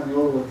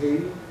Hispaniola with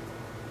Haiti,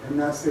 and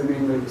that's their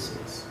main labor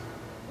source.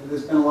 And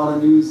there's been a lot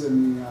of news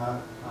in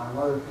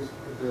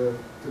the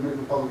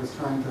Dominican Republic is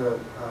trying to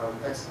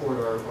export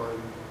or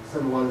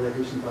send a lot of their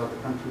Haitians out of the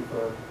country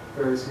for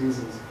various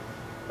reasons.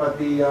 But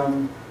the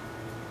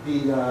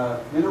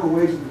minimum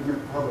wage in the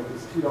Dominican Republic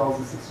is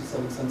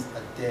 $2.67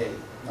 a day,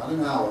 not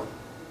an hour.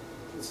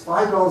 It's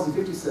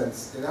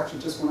 $5.50. It actually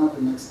just went up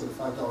and next to the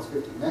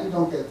 $5.50. Many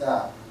don't get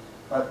that.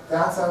 But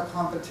that's our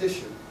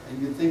competition.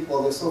 And you'd think,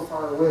 well, they're so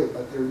far away,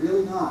 but they're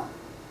really not.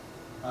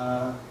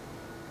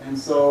 And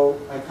so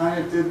I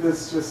kind of did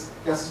this just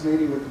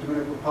guesstimating with the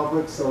Dominican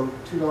Republic. So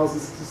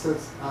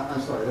 $2.60,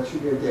 I'm sorry, that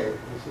should be a day.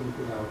 I shouldn't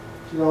put out.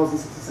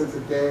 $2.60 a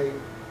day,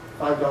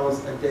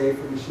 $5 a day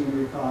for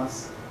machinery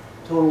costs.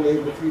 Total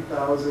labor,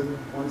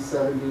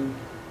 $3,170.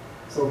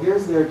 So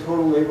here's their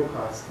total labor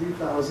costs,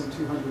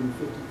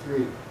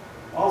 $3,253.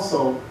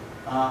 Also,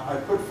 I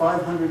put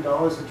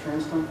 $500 for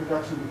transplant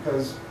production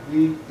because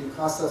it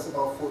costs us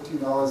about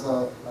 $14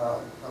 a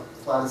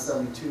flat of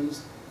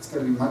 72s. It's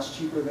going to be much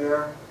cheaper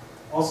there.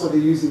 Also, they're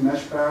using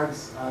mesh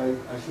bags. I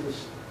should have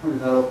pointed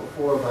that out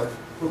before, but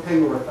we're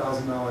paying over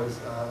 $1,000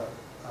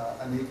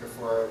 an acre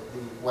for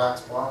the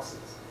wax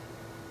boxes.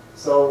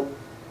 So,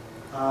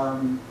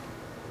 and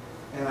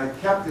I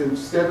kept,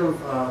 instead of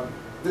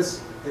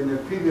this, in the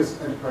previous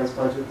enterprise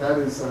budget, that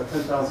is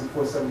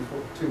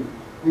 $10,472.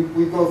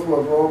 We go through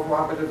a grower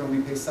cooperative and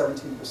we pay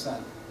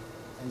 17%.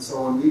 And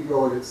so when we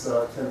grow it, it's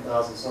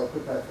 $10,000. So I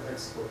put that for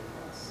export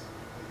costs.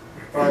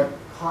 But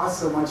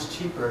costs are much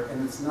cheaper,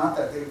 and it's not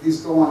that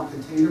these go on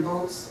container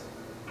boats,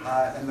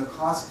 and the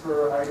cost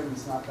per item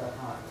is not that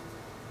high.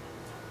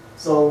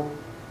 So,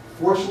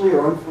 fortunately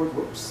or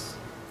unfortunately,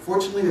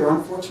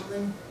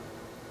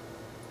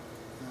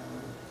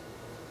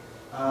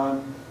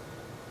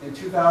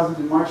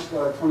 in March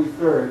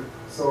 23rd,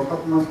 so a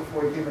couple months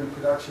before we came into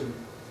production,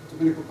 the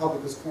Dominican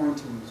Republic was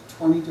quarantined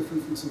 20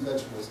 different fruits and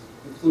vegetables,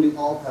 including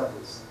all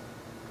peppers.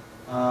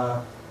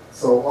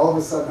 So all of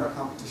a sudden, our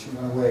competition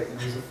went away,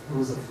 and it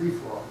was a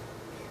free-for-all.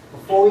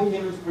 Before we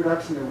came into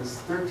production, it was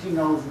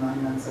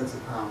 $13.99 a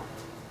pound.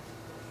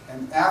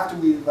 And after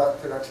we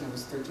left production, it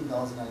was $13.99 a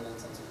pound.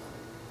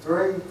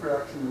 During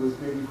production, it was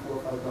maybe $4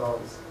 or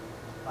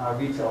 $5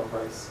 retail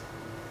price.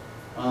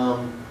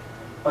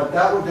 But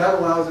that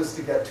allows us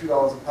to get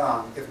 $2 a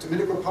pound. If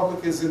Dominican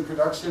Republic is in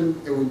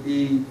production, it would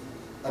be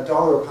 $1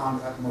 a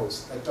pound at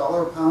most.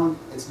 $1 a pound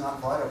is not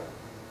viable.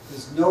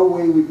 There's no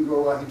way we can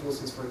grow ají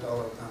dulces for $1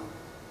 a pound.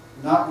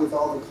 Not with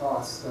all the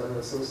costs that are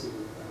associated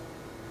with that.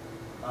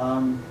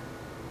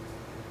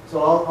 So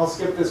I'll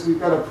skip this. We've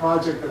got a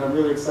project that I'm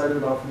really excited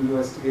about from the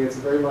USDA. It's a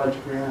very large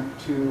grant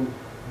to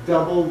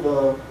double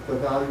the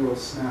value of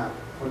SNAP,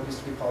 what used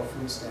to be called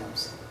food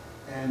stamps.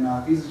 And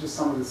these are just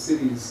some of the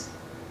cities.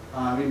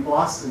 In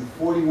Boston,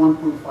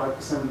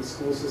 41.5% of the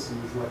school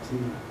system is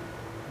Latino.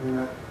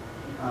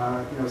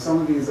 And some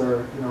of these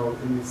are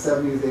in the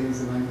 70s,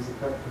 80s, and 90s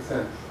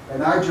 %.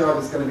 And our job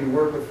is going to be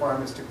work with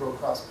farmers to grow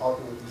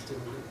cross-pollinate these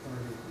different groups.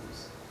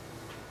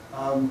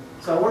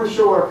 So I want to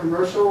show our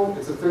commercial.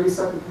 It's a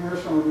 30-second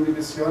commercial on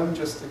Univision,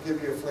 just to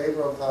give you a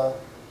flavor of the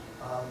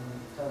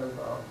kind of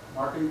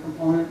marketing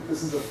component.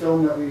 This is a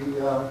film that we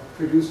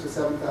produced for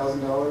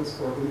 $7,000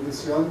 for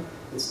Univision.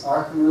 It's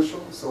our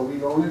commercial, so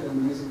we own it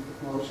and we use it for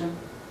promotion.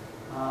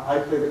 I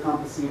play the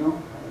campesino,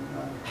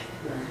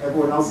 and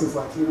everyone else is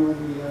Latino in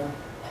the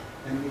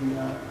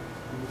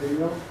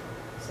video.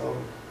 So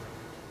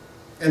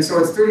it's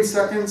 30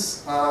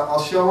 seconds.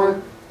 I'll show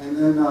it, and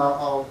then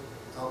I'll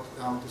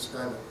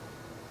describe it.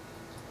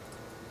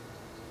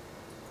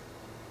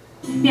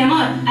 Mi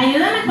amor,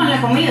 ayúdame con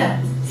la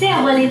comida. Sí,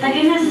 abuelita,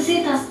 ¿qué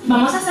necesitas?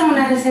 Vamos a hacer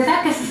una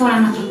receta que se suena a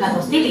nuestros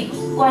platos típicos.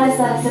 ¿Cuál es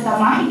la receta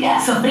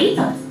mágica?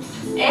 Sofrito.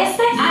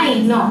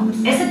 Ay, no.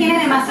 Tiene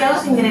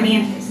demasiados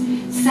ingredientes.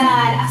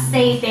 Sal,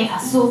 aceite,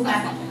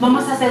 azúcar.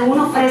 Vamos a hacer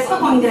uno fresco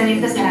con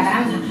ingredientes de la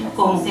granja,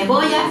 como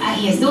cebolla,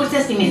 ajíes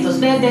dulces,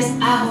 pimientos verdes,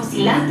 ajo,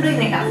 cilantro y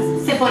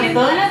recaudos. Se pone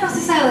todo en la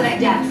procesadora,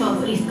 ya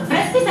todo listo,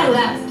 fresco y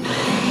saludable.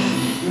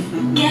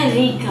 ¡Qué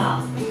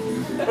rico!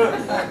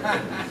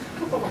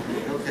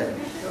 Okay.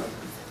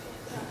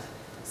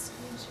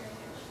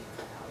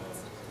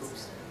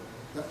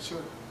 Yeah,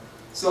 sure.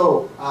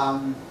 So,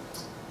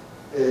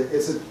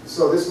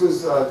 so this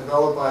was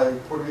developed by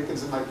Puerto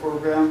Ricans in my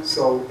program.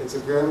 So it's a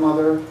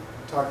grandmother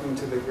talking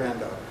to the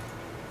granddaughter,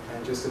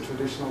 and just a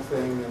traditional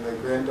thing. And the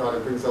granddaughter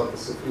brings out the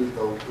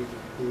sofrito.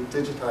 We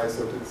digitized,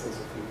 so it didn't say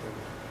sofrito.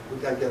 We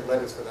got to get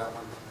letters for that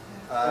one.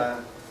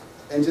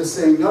 And just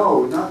saying,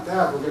 no, not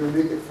that. We're going to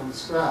make it from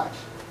scratch.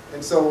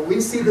 And so we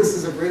see this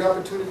as a great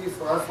opportunity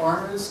for our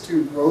farmers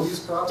to grow these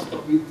crops,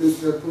 but there's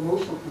the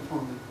promotional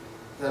component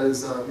that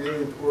is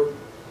really important.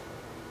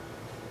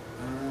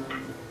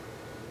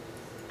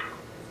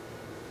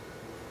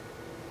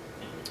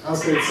 I'll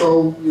say,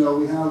 so,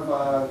 we have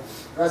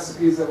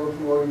recipes that we're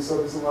promoting, so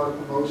there's a lot of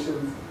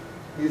promotion.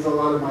 These are a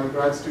lot of my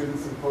grad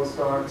students and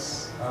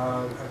postdocs.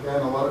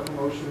 Again, a lot of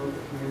promotion with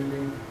the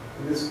community,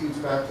 and this feeds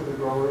back to the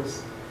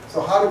growers. So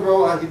how to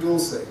grow ají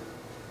dulce.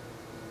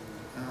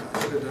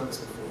 I should have done this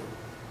before.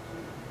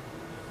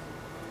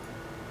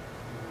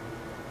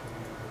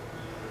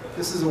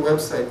 This is a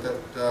website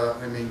that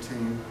I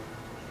maintain.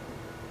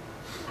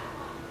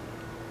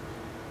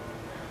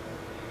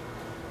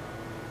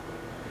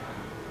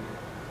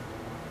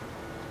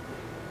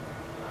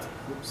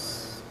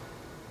 Oops.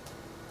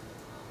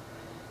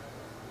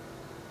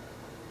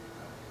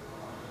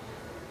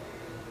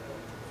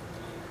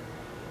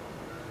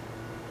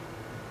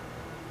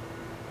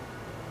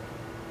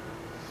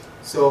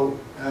 So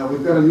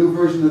we've got a new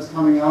version that's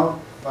coming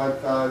out,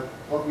 but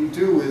what we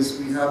do is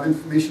we have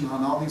information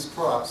on all these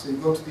crops. So you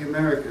go to the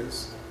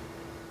Americas,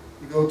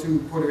 you go to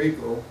Puerto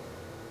Rico,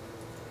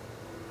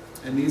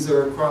 and these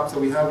are crops that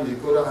we have here.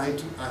 You go to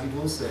ají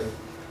dulce.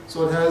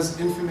 So it has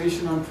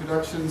information on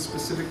production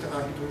specific to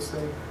ají dulce.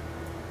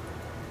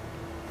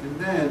 And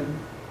then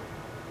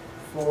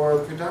for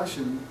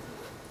production,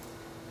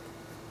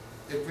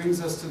 it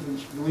brings us to the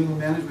New England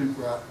Management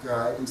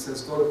Guide and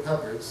says go to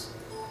peppers.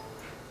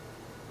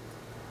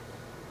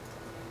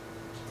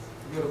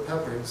 You go to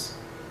peppers,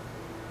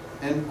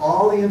 and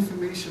all the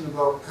information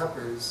about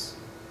peppers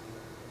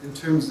in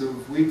terms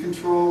of weed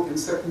control,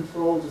 insect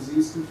control,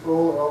 disease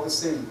control, are all the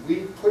same.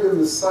 We put in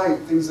the site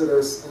things that are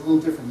a little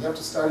different. You have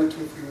to start it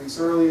 2 or 3 weeks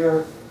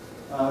earlier,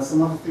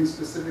 some other things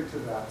specific to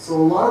that. So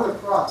a lot of the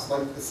crops,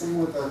 like the same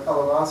with the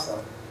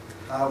calabaza,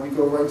 we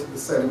go right to the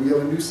site. And we have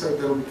a new site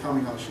that will be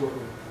coming out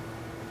shortly.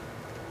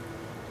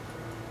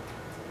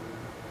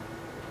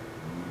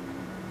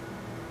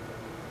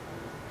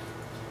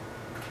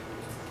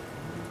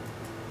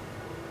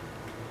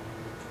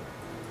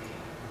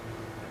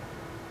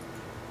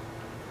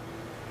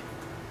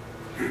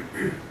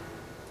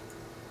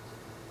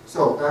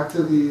 So back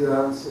to the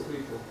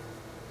sofrito.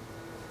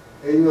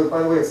 And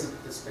by the way, it's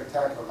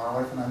spectacular. My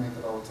wife and I make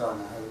it all the time.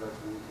 I highly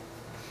recommend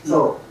it.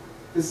 So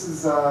this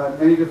is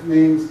many different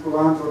names: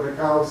 culantro,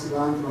 recao,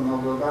 cilantro,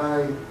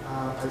 nogay.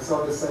 I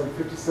saw this at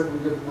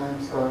 57 different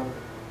names.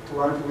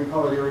 Culantro, we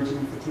call it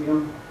Aerogeum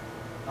fatinum.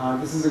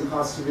 This is in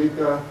Costa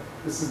Rica.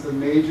 This is the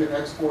major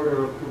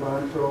exporter of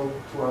culantro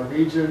to our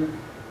region.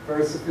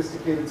 Very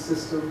sophisticated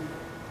system.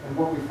 And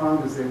what we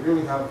found is they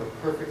really have the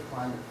perfect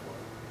climate for it.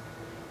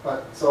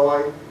 But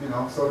so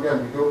so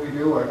again, we do what we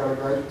do. I got a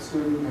graduate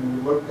student, and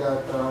we looked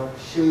at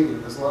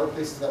shading. There's a lot of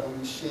places that will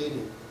use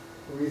shading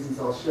for reasons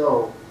I'll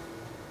show.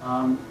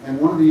 And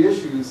one of the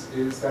issues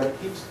is that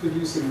it keeps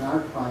producing in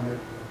our climate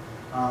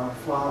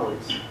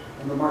flowers,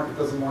 and the market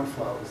doesn't want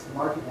flowers. The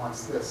market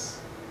wants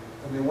this,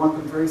 and they want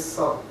them very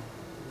subtle.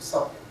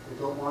 They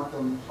don't want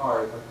them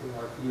hard like they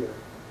are here.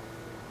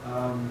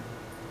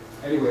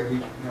 Anyway,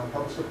 we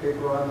published a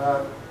paper on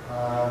that,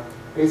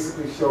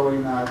 basically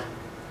showing that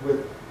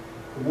with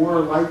the more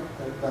light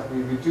that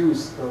we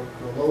reduce, the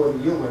lower the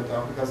yield went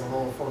down because of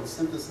lower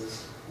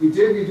photosynthesis. We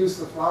did reduce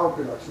the flower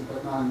production,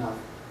 but not enough.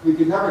 We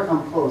could never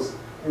come close.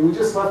 And we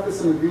just left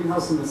this in the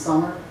greenhouse in the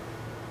summer,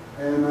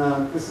 and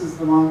this is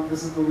the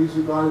leaves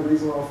we got, and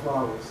these are all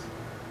flowers.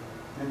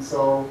 And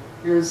so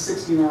here's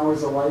 16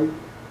 hours of light,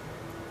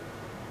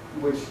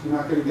 which you're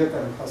not going to get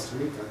that in Costa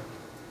Rica,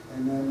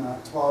 and then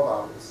 12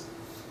 hours.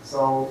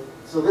 So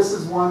this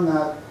is one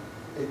that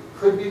it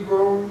could be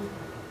grown.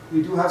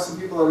 We do have some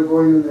people that are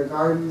growing it in their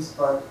gardens,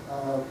 but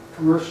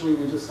commercially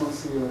we just don't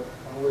see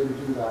a way to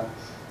do that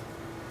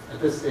at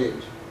this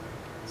stage.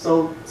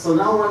 So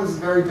now one is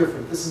very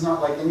different. This is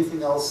not like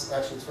anything else.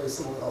 Actually, it's very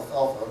similar to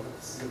alfalfa, but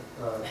this is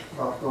a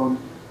crop grown.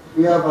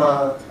 We have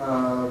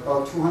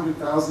about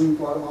 200,000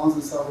 Guatemalans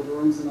and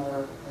Salvadorans in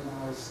our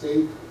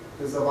state.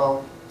 There's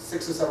about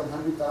 600,000 or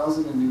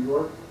 700,000 in New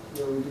York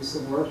where we do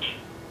some work.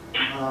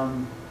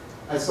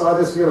 I saw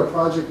this. We had a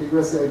project, a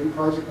USAID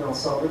project in El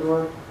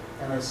Salvador,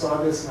 and I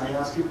saw this, and I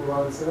asked people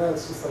around and said,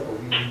 it's just like a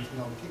weed.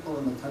 People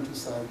in the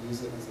countryside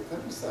use it. And I said,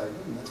 countryside?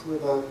 That's where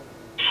the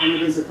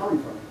immigrants are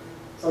coming from.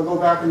 So I'll go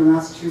back into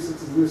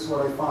Massachusetts, and this is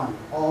what I find.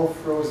 All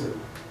frozen.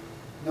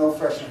 No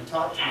fresh. And I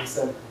talked to them and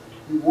said,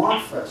 we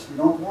want fresh. We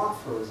don't want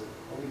frozen,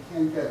 but we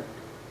can't get it.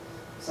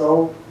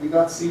 So we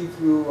got seed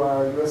through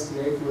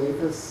USDA, through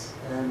APHIS,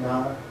 and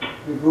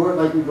we grew it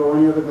like we grow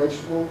any other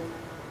vegetable.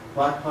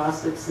 Black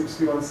plastic, 6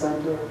 feet on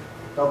center,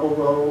 double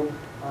row,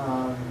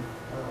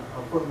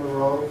 a foot in a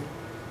row.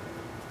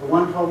 The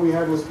one problem we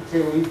had was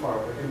potato leaf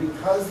arbor. And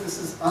because this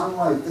is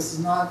unlike, this is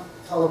not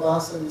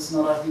calabaza, and this is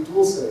not ají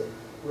dulce,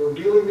 we're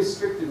really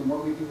restricted in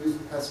what we can use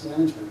for pest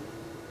management.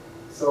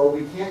 So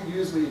we can't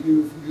use what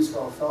you can use for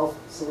alfalfa.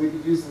 So we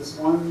could use this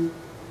one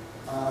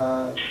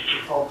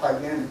called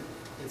Pyganic.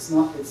 It's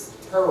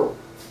terrible.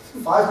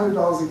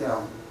 $500 a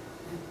gallon.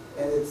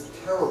 And it's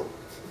terrible.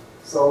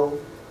 So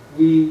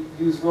we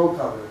use row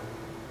cover.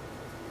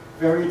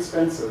 Very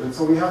expensive. And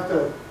so we have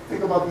to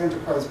think about the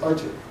enterprise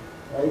budget,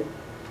 right?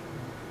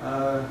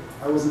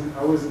 I wasn't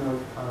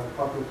a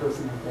popular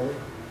person that day.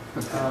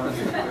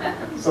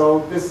 So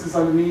this is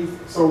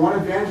underneath. So one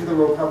advantage of the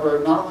row cover,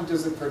 not only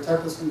does it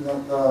protect us from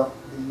the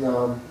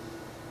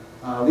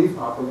leaf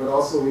hopper, but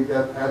also we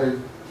get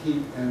added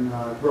heat and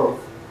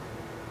growth.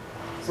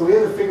 So we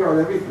had to figure out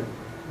everything.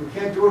 We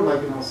can't do it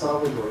like in El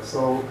Salvador.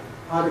 So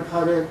how to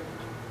cut it,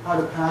 how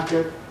to pack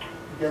it.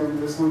 Again,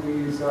 in this one we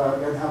use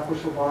half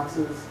bushel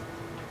boxes.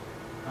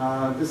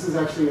 This is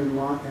actually in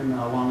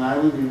Long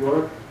Island, New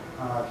York.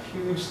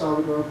 Huge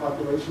Salvadoran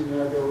population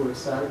there. They were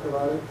ecstatic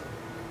about it.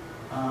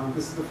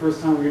 This is the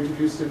first time we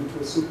introduced it into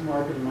a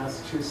supermarket in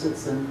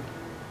Massachusetts, and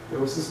they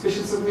were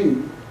suspicious of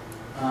me,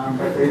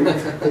 but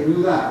they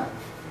knew that.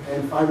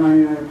 And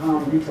 $5.99 a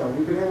pound retail.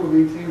 We've been able to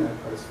maintain that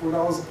price.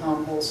 $4 a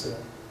pound wholesale,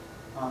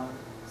 $6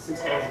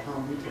 a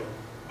pound retail.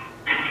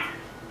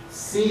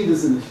 Seed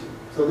is an issue.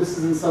 So this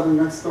is in southern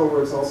Mexico,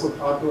 where it's also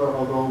popular,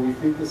 although we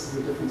think this is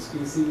a different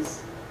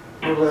species.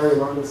 Cornell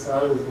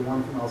longostata is the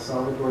one from El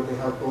Salvador. They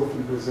have both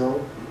in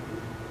Brazil.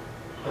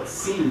 But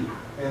seed,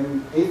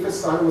 and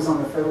Aphis thought it was on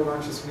the federal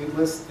noxious weed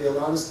list. They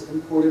allowed us to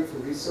import it for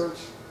research.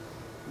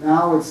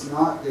 Now it's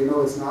not. They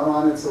know it's not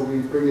on it, so we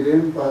bring it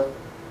in. But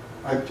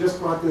I just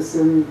brought this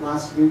in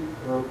last week,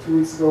 or 2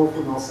 weeks ago,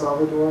 from El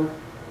Salvador.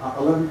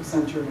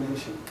 11%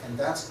 germination, and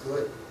that's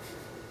good.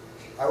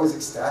 I was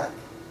ecstatic.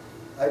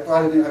 I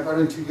brought it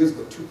in 2 years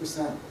ago,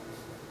 2%.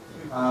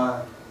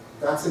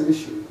 That's an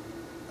issue.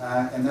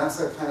 And that's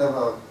a kind of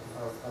a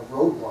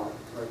roadblock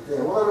right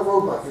there. Well, not a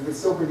roadblock, you can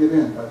still bring it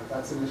in, but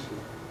that's an issue.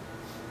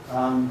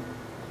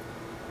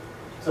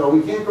 So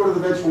we can't go to the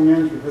vegetable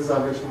management. This is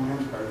our vegetable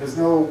management card. There's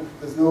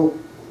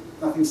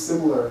nothing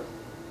similar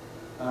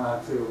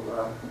to.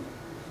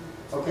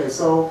 Okay,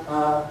 so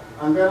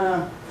I'm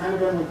gonna kind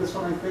of end with this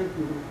one, I think,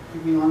 and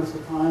keep me honest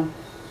with time.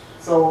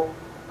 So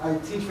I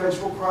teach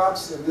vegetable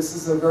crops, and this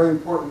is a very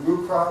important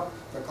root crop.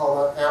 They're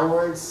called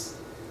aroids.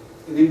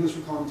 In English,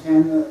 we call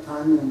them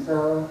tanya and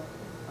taro.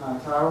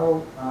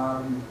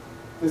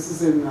 This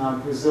is in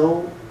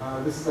Brazil.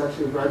 This is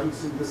actually a graduate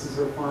student. This is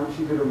her farm.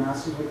 She did her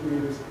master's with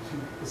me.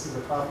 This is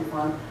a coffee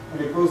farm,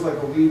 and it grows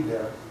like a weed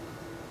there.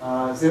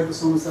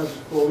 Xanthosoma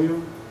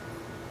sagittifolium.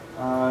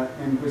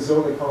 In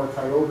Brazil, they call it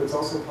taioba. It's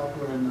also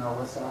popular in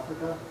West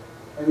Africa.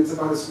 And it's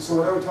about, so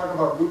whenever we talk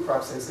about root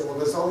crops, they say, well,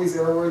 there's all these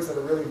aroids that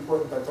are really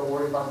important, but don't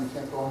worry about them, you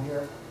can't grow them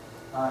here.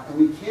 And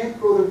we can't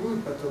grow the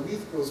root, but the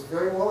leaf grows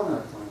very well in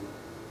our climate.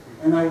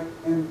 And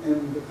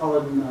they call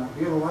it, we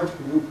have a large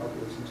canoe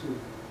population too.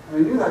 And I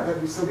knew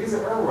that, so these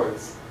are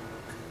aroids.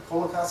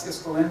 Colocasia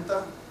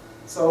esculenta.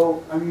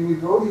 So, I mean, we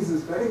grow these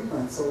as bedding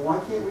plants, so why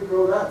can't we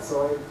grow that?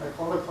 So I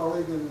called a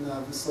colleague in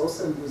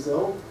Viçosa in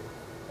Brazil,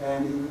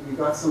 and we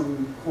got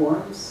some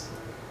corms.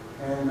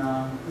 And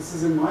this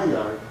is in my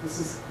yard. This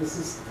is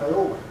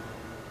taioba,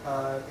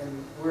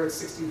 and we're at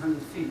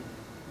 1,600 feet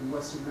in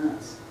Western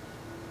Mass.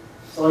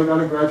 So I got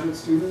a graduate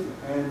student,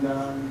 and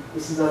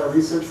this is at a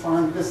research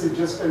farm. This had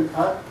just been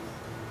cut,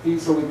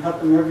 so we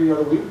cut them every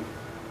other week.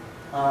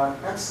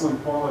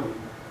 Excellent quality.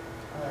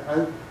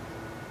 I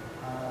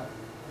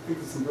think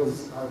there's some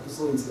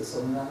Brazilians here,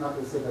 so I'm not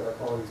going to say that our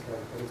quality is bad,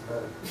 but it's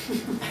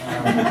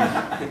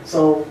better.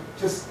 So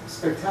just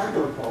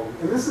spectacular quality,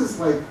 and this is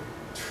like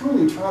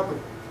truly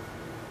tropical.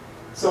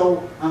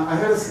 So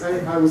I was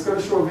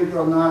going to show a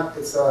video on that.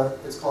 It's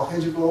called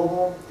Hedge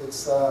Global.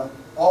 It's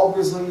all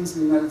Brazilians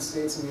in the United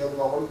States, and we have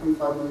about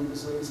 1.5 million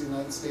Brazilians in the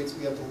United States.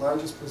 We have the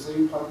largest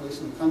Brazilian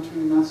population in the country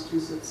in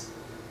Massachusetts.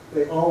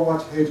 They all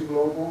watch Hedge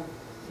Global.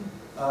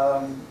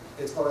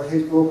 It's called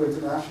Hedge Global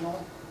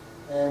International.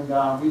 And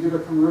we did a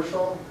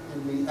commercial,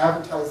 and we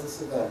advertised this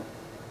event.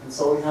 And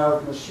so we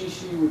have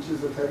Mashishi, which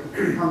is a type of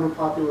cucumber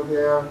popular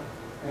there,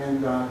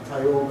 and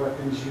taioba,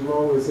 and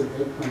giló is an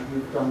eggplant.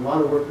 We've done a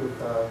lot of work with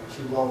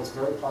giló. It's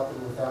very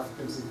popular with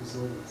Africans and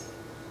Brazilians.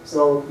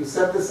 So we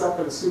set this up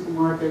at a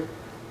supermarket,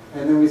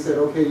 and then we said,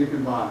 okay, you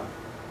can buy.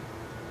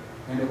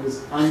 And it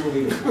was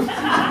unbelievable.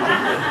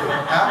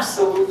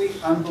 Absolutely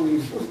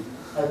unbelievable.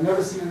 I've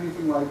never seen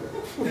anything like it.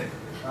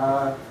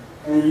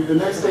 And the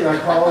next day I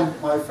called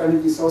my friend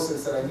in Viçosa and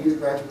said, I need a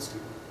graduate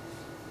student.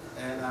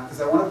 And because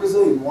I want a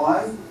Brazilian.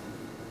 Why?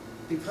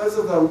 Because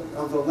of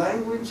the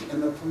language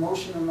and the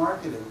promotion and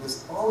marketing. There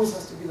always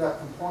has to be that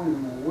component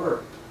in my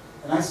work.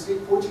 And I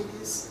speak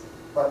Portuguese,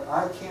 but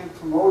I can't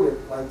promote it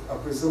like a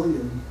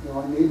Brazilian,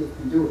 a native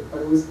can do it.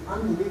 But it was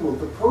unbelievable.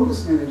 The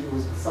produce manager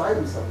was beside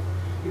himself.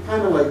 He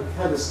kind of like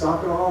had to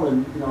stop it all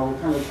and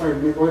kind of try to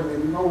make order.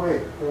 And no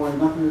way, they wanted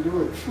nothing to do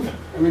with it.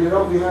 I mean,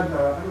 we had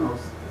I don't know, a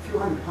few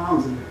hundred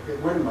pounds, and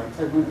it went in like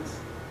 10 minutes.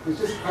 It was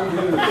just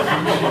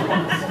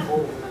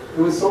unbelievable.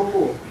 It was so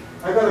cool.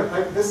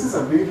 This is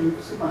a major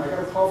supermarket. I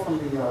got a call from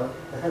the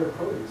head of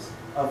produce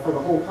for the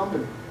whole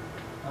company.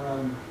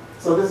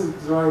 So this is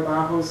Zoe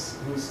Barros,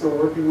 who's still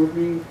working with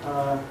me.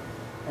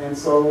 And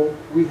so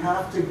we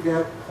have to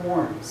get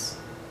corns.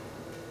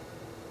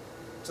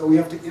 So we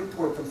have to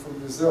import them from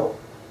Brazil.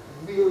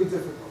 Really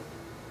difficult.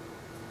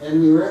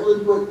 And we were able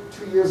to do it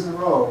 2 years in a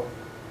row.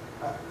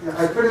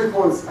 I put it in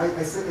quotes.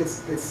 I said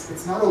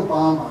it's not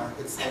Obama.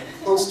 It's like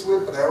close to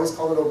it, but I always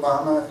call it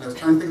Obama. And I was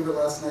trying to think of it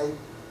last night.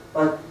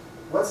 But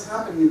what's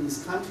happening in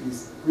these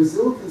countries,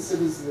 Brazil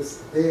considers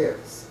this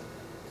theirs,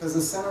 because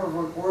the center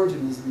of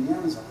origin is in the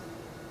Amazon.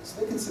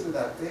 So they consider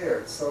that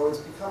theirs. So it's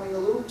becoming a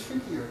little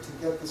trickier to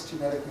get this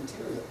genetic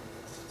material.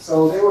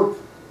 So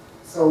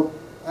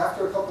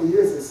after a couple of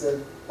years, they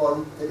said,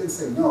 well, they didn't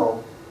say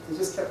no. They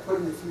just kept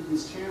putting it through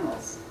these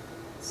channels.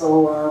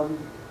 So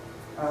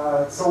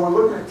we're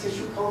looking at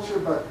tissue culture,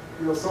 but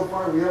so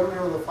far we haven't been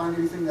able to find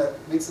anything that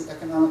makes it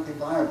economically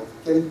viable.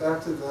 Getting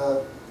back to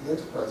the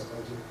enterprise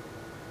budget.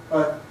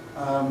 But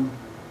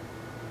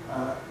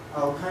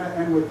I'll kind of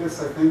end with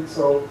this, I think.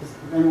 So, does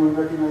anyone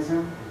recognize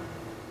him?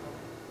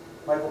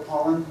 Michael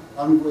Pollan,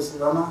 Omnibus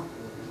Lemma.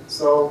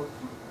 So,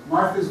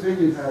 Martha's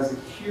Vineyard has a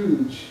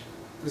huge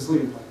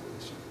Brazilian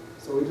population.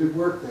 So we did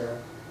work there.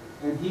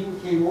 And he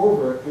came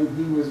over and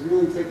he was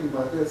really taken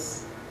by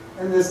this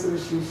and this, the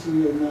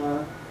Mashishi,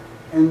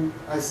 and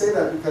I say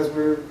that because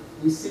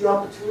we see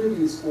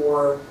opportunities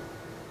for,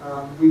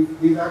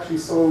 we've actually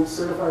sold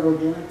certified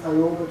organic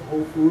Tioba to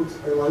Whole Foods.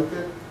 They liked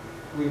it.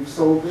 We've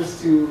sold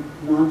this to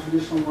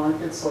non-traditional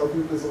markets, so I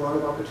think there's a lot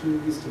of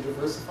opportunities to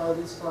diversify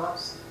these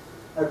crops.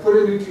 I put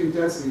in nutrient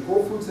density.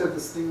 Whole Foods had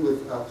this thing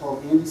with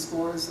called Andy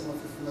scores. I don't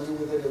know if you're familiar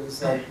with it. It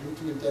was like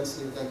nutrient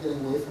density, like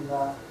getting away from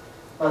that.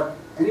 But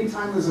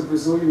anytime there's a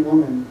Brazilian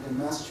woman in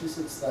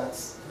Massachusetts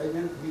that's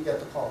pregnant, we get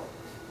the call.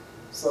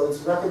 So it's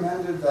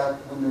recommended that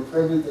when they're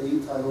pregnant, they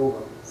eat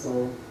Tioba.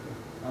 So,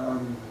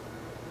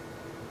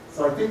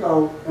 so I think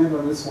I'll end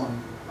on this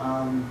one.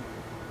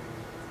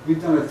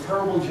 We've done a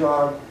terrible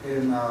job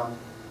in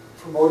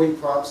promoting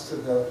crops to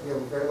we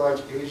have a very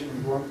large Asian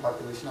and growing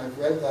population. I've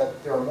read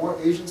that there are more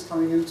Asians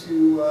coming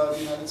into the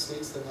United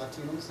States than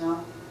Latinos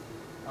now.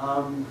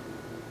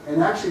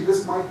 And actually,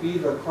 this might be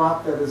the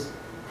crop that has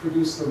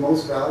produced the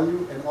most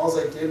value. And all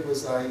I did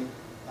was I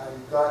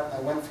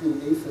went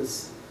through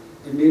APHIS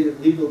and made it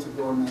legal to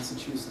grow in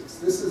Massachusetts.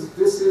 This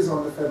is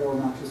on the federal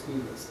not just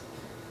weed list.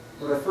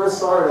 When I first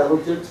saw it, I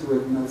looked into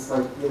it, and it's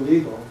like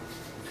illegal.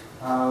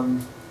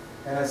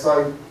 And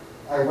so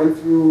I went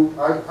through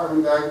our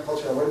Department of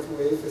Agriculture, I went through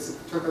APHIS,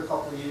 it took a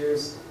couple of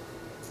years,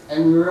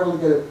 and we were able to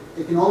get it.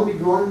 It can only be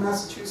grown in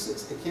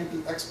Massachusetts, it can't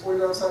be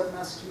exported outside of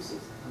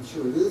Massachusetts. I'm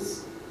sure it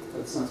is,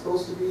 but it's not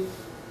supposed to be.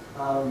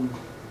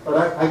 But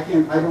I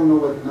don't know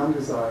what the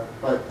numbers are,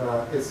 but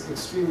it's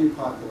extremely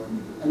popular,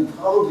 and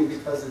probably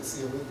because it's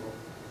illegal.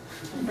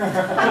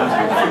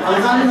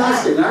 Not in our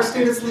state. In our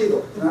state it's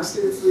legal. In our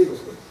state it's legal.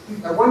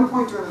 At one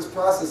point during this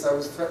process, I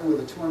was threatened with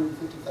a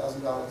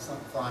 $250,000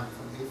 fine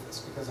from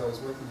APHIS because I was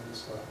working in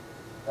this crop.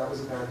 That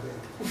was a bad day.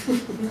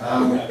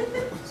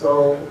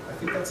 So I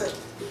think that's it.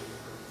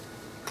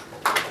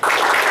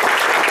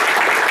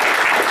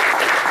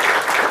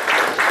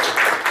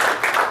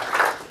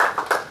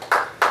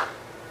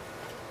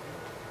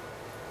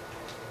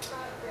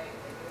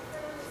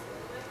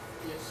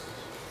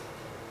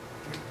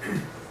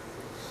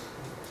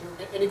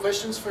 Any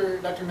questions for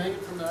Dr. Mangan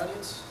from the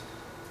audience?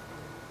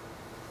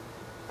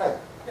 Hi.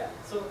 Yeah,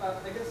 so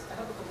I guess I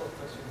have a couple of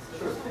questions. The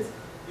Sure. first one is,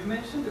 you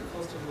mentioned the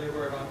cost of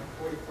labor around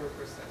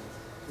 44%.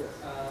 Yes.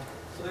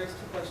 So there's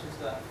two questions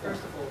to that.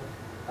 First of all,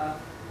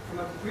 from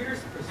a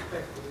breeder's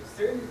perspective, is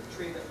there any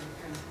trait that you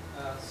can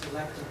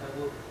select and that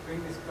will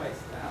bring this price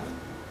down?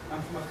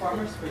 And from a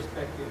farmer's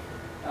perspective,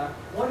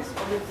 what is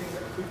other things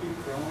that could be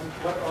grown,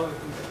 what are other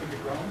things that could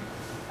be grown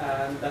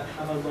that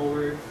have a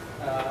lower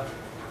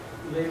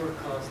labor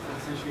cost and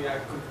essentially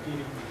are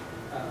competing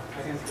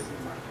against this in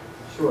the market?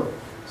 Sure.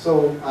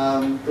 So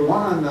the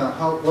one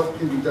on what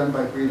can be done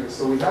by breeders.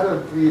 So we had a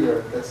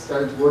breeder that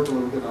started to work a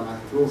little bit on that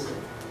rules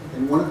thing.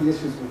 And one of the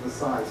issues was the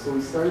size. So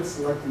we started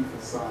selecting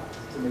for size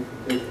to make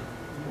them bigger.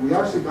 And we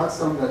actually got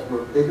some that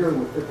were bigger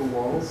with thicker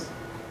walls.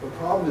 The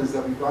problem is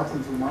that we brought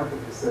them to the market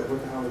and said, what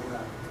the hell is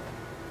that?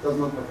 Doesn't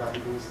look like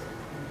that rules thing.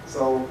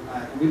 So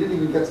and we didn't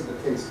even get to the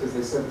taste because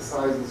they said the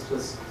size is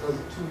just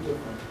too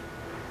different.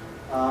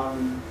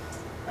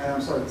 And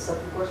I'm sorry, the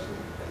second question?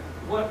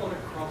 What other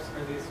crops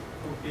are these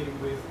competing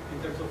with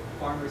in terms of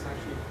farmers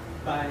actually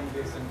buying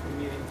this and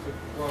committing to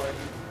growing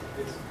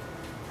this?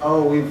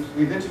 Oh,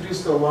 we've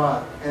introduced a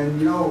lot, and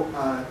you know,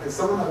 as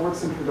someone that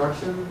works in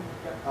production,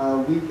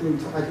 I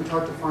can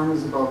talk to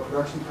farmers about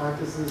production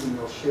practices, and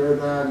they'll share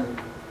that, and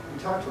we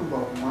talk to them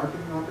about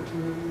marketing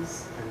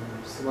opportunities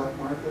and select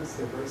markets.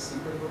 They're very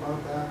secretive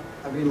about that.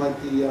 I mean, like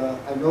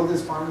I know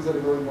there's farmers that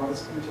are growing water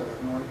spinach. I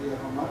have no idea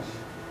how much.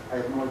 I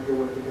have no idea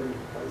what they're getting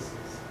for prices.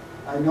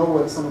 I know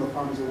what some of the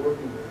farmers are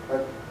working with,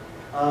 but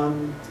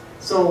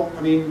so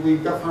I mean,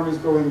 we've got farmers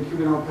growing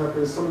Cuban bell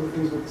peppers. Some of the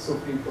things with the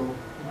sofrito.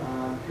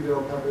 Cuban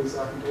bell peppers,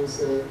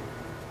 acantose.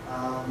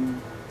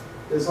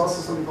 There's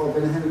also something called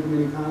Berenjena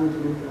Dominicana,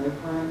 Dominican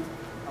eggplant,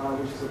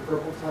 which is a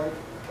purple type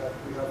that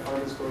we have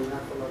farmers growing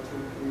that for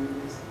Latino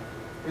communities.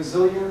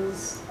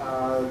 Brazilians,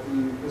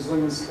 the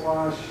Brazilian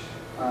squash,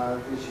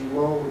 the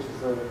gilot, which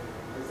is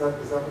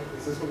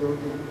is this what you're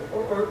looking at?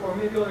 Or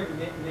maybe other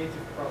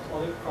native crops,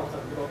 other crops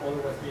that would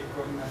otherwise be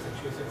grown in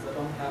Massachusetts that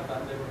don't have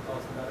that labor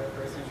cost and that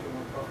are essentially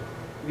more profitable.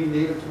 You mean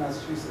native to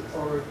Massachusetts?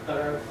 Or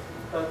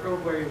that grow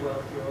very well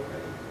here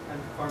already,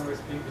 and farmers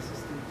being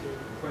resistant to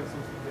growing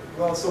something different.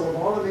 Well, so of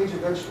all the major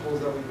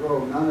vegetables that we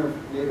grow, none are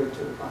native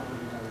to the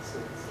continent of the United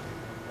States.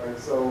 Right?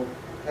 So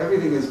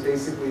everything is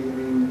basically, I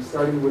mean,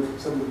 starting with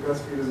some of the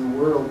best breeders in the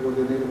world were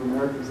the Native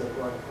Americans that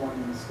brought corn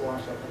and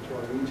squash up into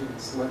our region and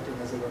selecting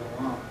as they went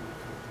along.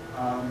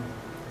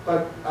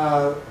 But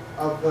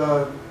of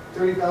the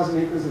 30,000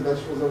 acres of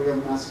vegetables that we have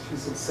in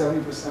Massachusetts, 70%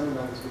 of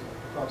that is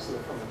crops that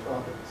are from the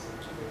tropics.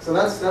 So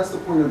that's the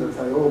point of the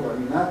Tioba. I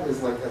mean, that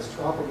is like as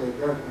tropical as it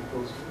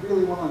goes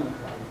really well in the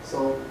climate.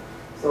 So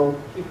So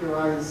keep your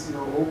eyes,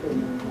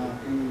 open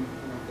and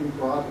think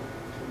broadly in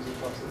terms of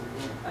crops that you're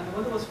doing. And the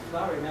one that was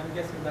flowering, I'm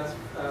guessing that's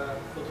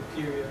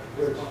photoperiod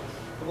Which? response.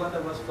 The one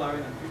that was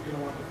flowering and you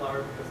don't want to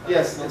flower because that's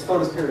Yes, not it's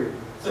photoperiod.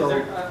 So is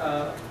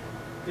there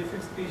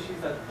different species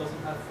that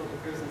doesn't have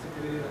photoperiod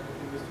sensitivity that you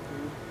can use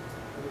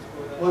to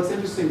explore that? Well, it's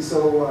interesting.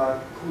 So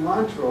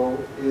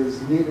culantro is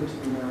native to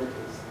the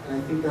Americas,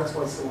 and I think that's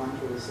why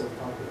cilantro is so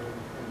popular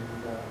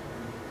in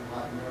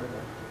Latin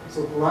America.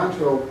 So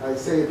culantro, I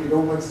say if you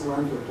don't like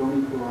cilantro, don't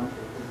eat culantro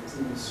because it's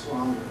even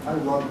stronger. I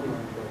love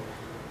culantro.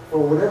 For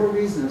whatever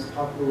reason, it's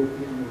popular with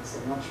Vietnamese.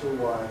 I'm not sure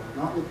why.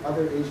 Not with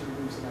other Asian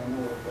groups that I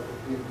know of, but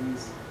with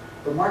Vietnamese.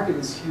 The market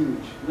is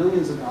huge,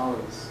 millions of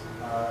dollars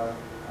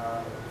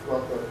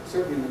throughout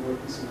certainly in the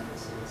Northeastern United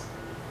States.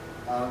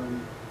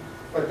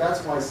 But that's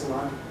why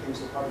cilantro became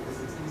so popular,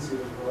 because it's easier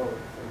to grow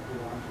than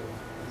culantro.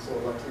 And so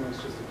Latinos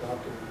just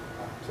adopted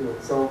to it.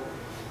 So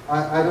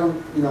I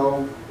don't,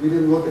 we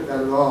didn't look at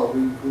that at all.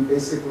 We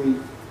basically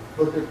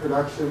looked at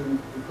production,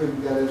 we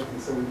couldn't get it,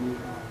 and so we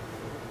moved on.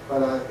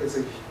 But I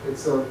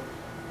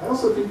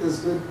also think there's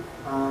good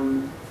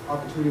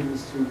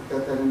opportunities to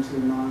get that into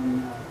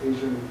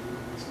non-Asian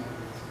Vietnamese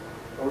markets.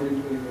 But we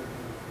didn't really look at it.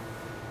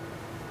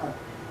 How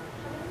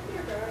many of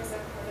your growers are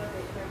part of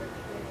the immigrant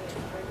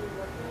community? Are you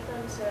working with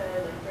them to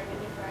bring in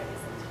new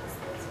varieties and test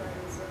those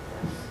varieties with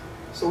them?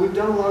 So we've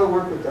done a lot of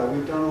work with that.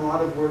 We've done a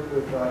lot of work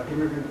with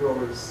immigrant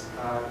growers.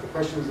 The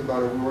question was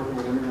about are we working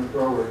with immigrant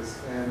growers?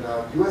 And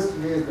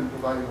USDA has been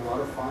providing a lot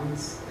of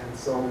funds, and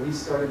so we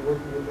started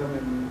working with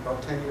them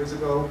about 10 years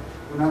ago.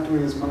 We're not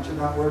doing as much of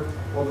that work,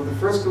 although the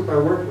first group I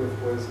worked with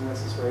was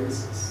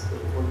Synapsis,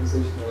 the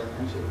organization that I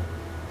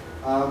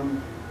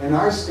mentioned. In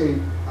our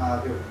state,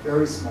 they're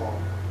very small.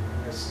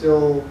 They're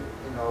still,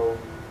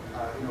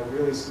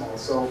 really small.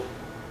 So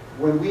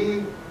when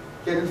we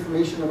get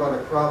information about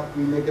a crop,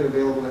 we make it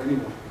available to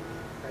anyone.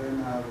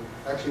 And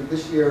actually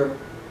this year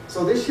is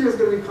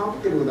going to be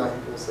complicated without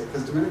Impulse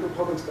because Dominican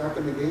Republic's back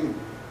in the game.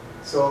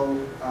 So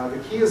the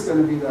key is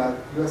going to be that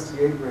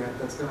USDA grant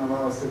that's going to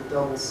allow us to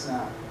double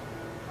SNAP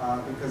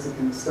because it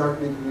can start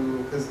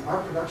making because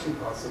our production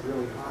costs are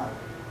really high.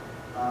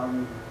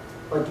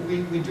 But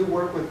we do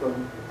work with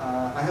them.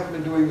 I haven't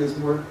been doing as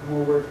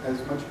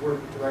much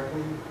work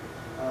directly.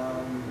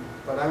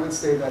 But I would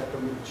say that the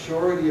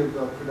majority of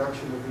the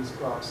production of these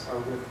crops are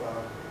with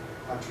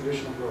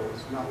traditional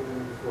growers, not with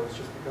immigrant growers,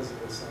 just because of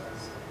their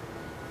size.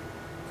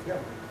 Yeah.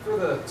 For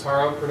the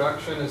taro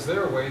production, is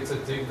there a way to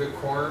dig the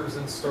corms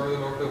and store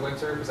them over the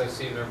winter? Because I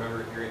seem to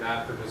remember hearing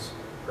that for just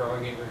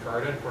growing in your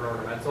garden for an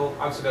ornamental.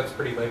 Obviously, that's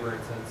pretty labor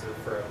intensive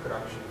for a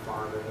production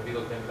farm. Have you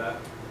looked into that?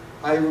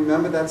 I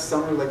remember that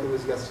summer like it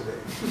was yesterday.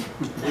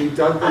 We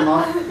dug them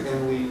up,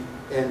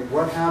 and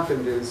what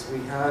happened is we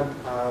had,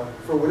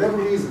 for whatever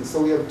reason,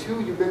 so we have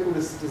two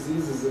ubiquitous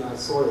diseases in our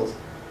soils,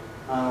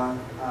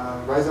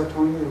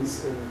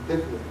 Rhizoctonians and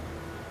Pythia.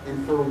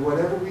 And for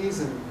whatever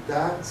reason,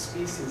 that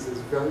species is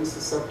very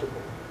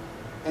susceptible.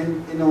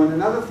 And and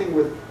another thing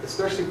with,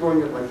 especially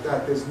growing it like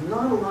that, there's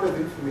not a lot of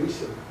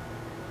information.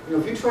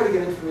 If you try to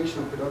get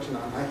information on production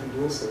on Nike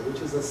Dulce,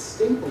 which is a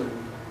staple in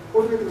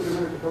Puerto Rico, the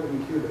Dominican Republic,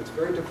 and Cuba, it's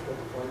very difficult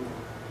to find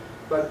that.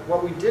 But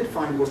what we did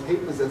find were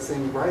papers that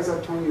saying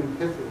Rhizoctonia and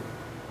Pythia.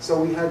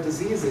 So we had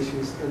disease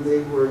issues, and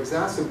they were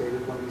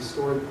exacerbated when we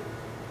stored them.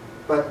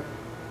 But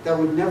that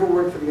would never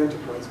work for the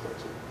enterprise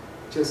budget.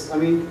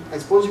 I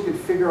suppose you could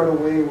figure out a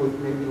way with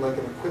maybe like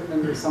an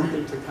equipment or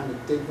something to kind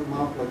of dig them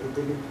up, like you're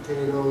digging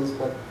potatoes,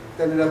 but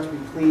then it'd have to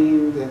be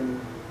cleaned. And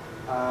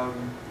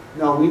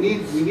no, we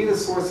need a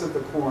source of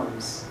the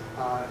corms,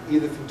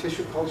 either through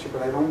tissue culture,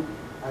 but I don't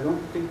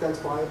think that's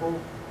viable,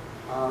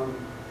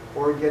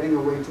 or getting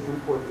a way to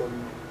import them.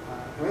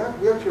 We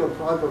actually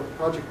have a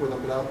project with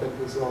them at Outback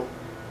Brazil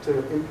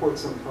to import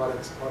some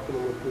products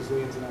popular with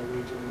Brazilians in our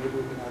region. Maybe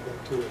we can add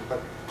that to it. But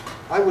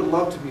I would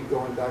love to be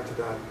going back to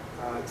that.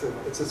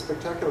 It's a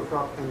spectacular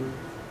crop, and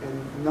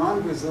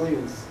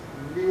non-Brazilians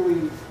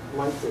really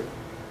liked it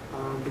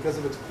because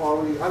of its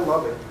quality. I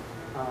love it.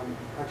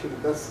 Actually, the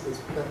best is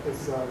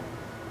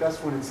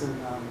best when it's in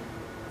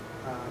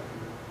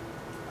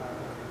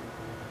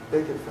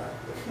bacon fat.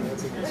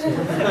 That's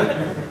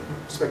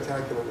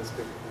spectacular, this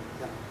bacon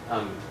fat.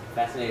 Yeah.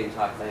 Fascinating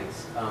talk,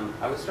 thanks.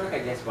 I was struck, I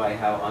guess, by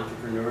how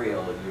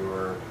entrepreneurial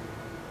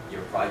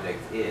your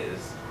project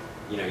is.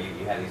 You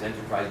have these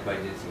enterprise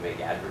budgets, you make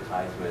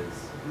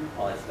advertisements,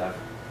 all that stuff.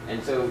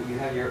 And so you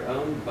have your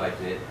own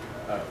budget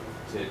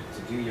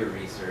to do your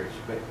research,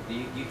 but do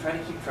you try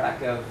to keep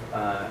track of,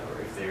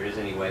 or if there is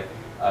any way,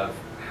 of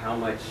how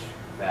much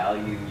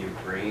value you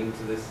bring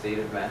to the state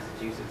of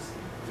Massachusetts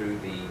through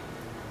the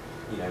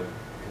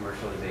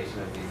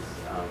commercialization of these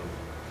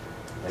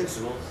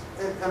vegetables?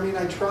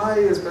 I try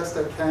as best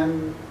I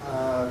can,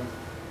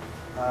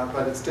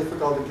 but it's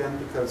difficult again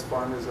because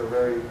farmers are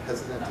very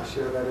hesitant to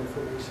share that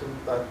information.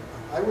 But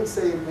I would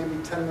say maybe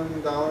 $10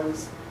 million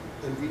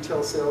in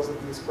retail sales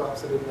of these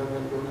crops that have never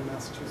been grown in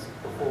Massachusetts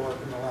before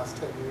in the last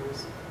 10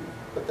 years.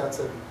 But that's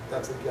a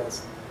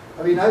guess.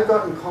 I've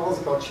gotten calls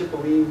about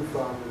chipolline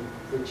from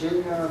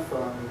Virginia,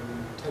 from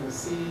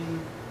Tennessee,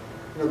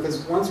 You know,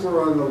 because once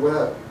we're on the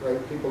web,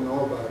 right, people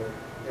know about it.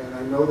 And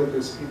I know that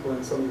there's people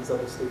in some of these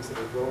other states that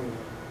are growing it.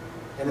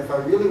 And if I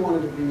really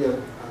wanted to be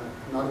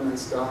not a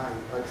nice guy,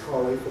 I'd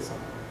call APHIS on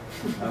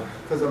it.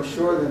 Because I'm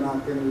sure they're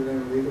not bringing it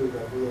in legally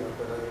that we are,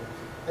 but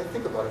I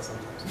think about it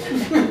sometimes.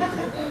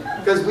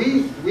 Because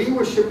we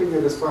were shipping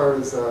it as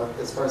far south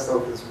as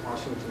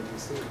Washington,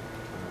 D.C.,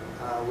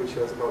 which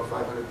has about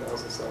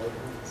 500,000 solid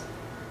units.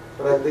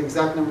 But the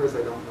exact numbers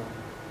I don't know.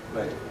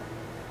 But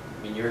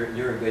I mean,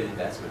 you're a good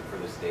investment for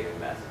the state of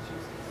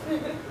Massachusetts.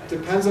 Right?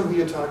 Depends on who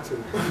you talk to,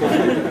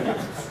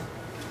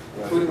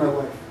 including my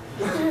wife.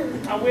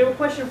 We have a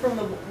question from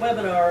the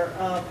webinar.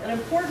 An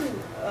important,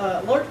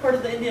 large part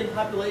of the Indian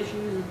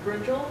population uses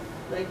brinjal,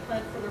 the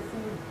eggplant, for their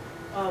food.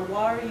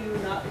 Why are you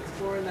not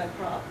exploring that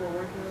crop or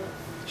working on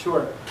it?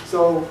 Sure.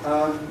 So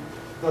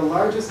the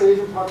largest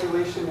Asian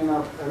population in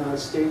our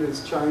state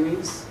is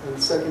Chinese, and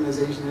the second is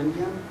Asian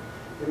Indian.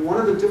 And one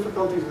of the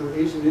difficulties with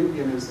Asian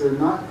Indian is they're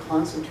not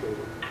concentrated.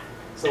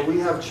 So we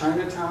have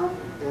Chinatown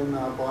in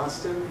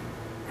Boston,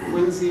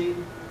 Quincy,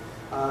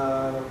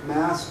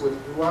 Mass with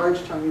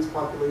large Chinese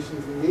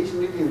populations, and the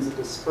Asian Indians are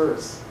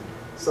dispersed.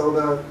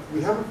 So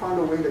we haven't found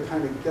a way to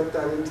kind of get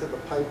that into the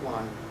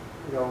pipeline,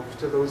 you know,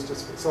 to those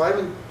dispersed.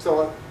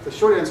 So the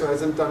short answer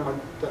is I haven't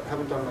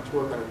done much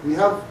work on it. We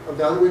have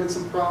evaluated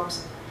some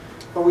crops,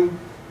 but we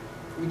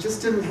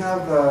just didn't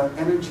have the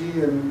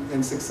energy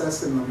and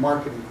success in the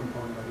marketing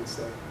component, I would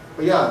say.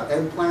 But yeah,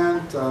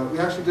 eggplant. We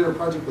actually did a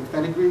project with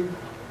fenugreek,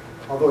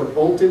 although it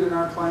bolted in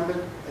our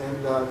climate,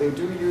 and they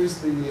do use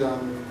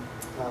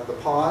the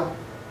pod,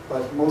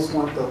 but most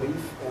want the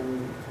leaf,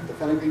 and the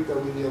fenugreek that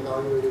we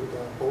evaluated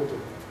bolted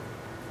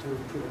too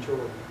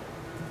prematurely.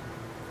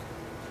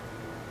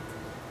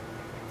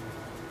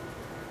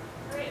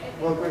 Great, I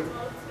think Well, great.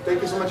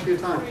 Thank you so much for your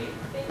time. Great.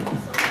 Thank you.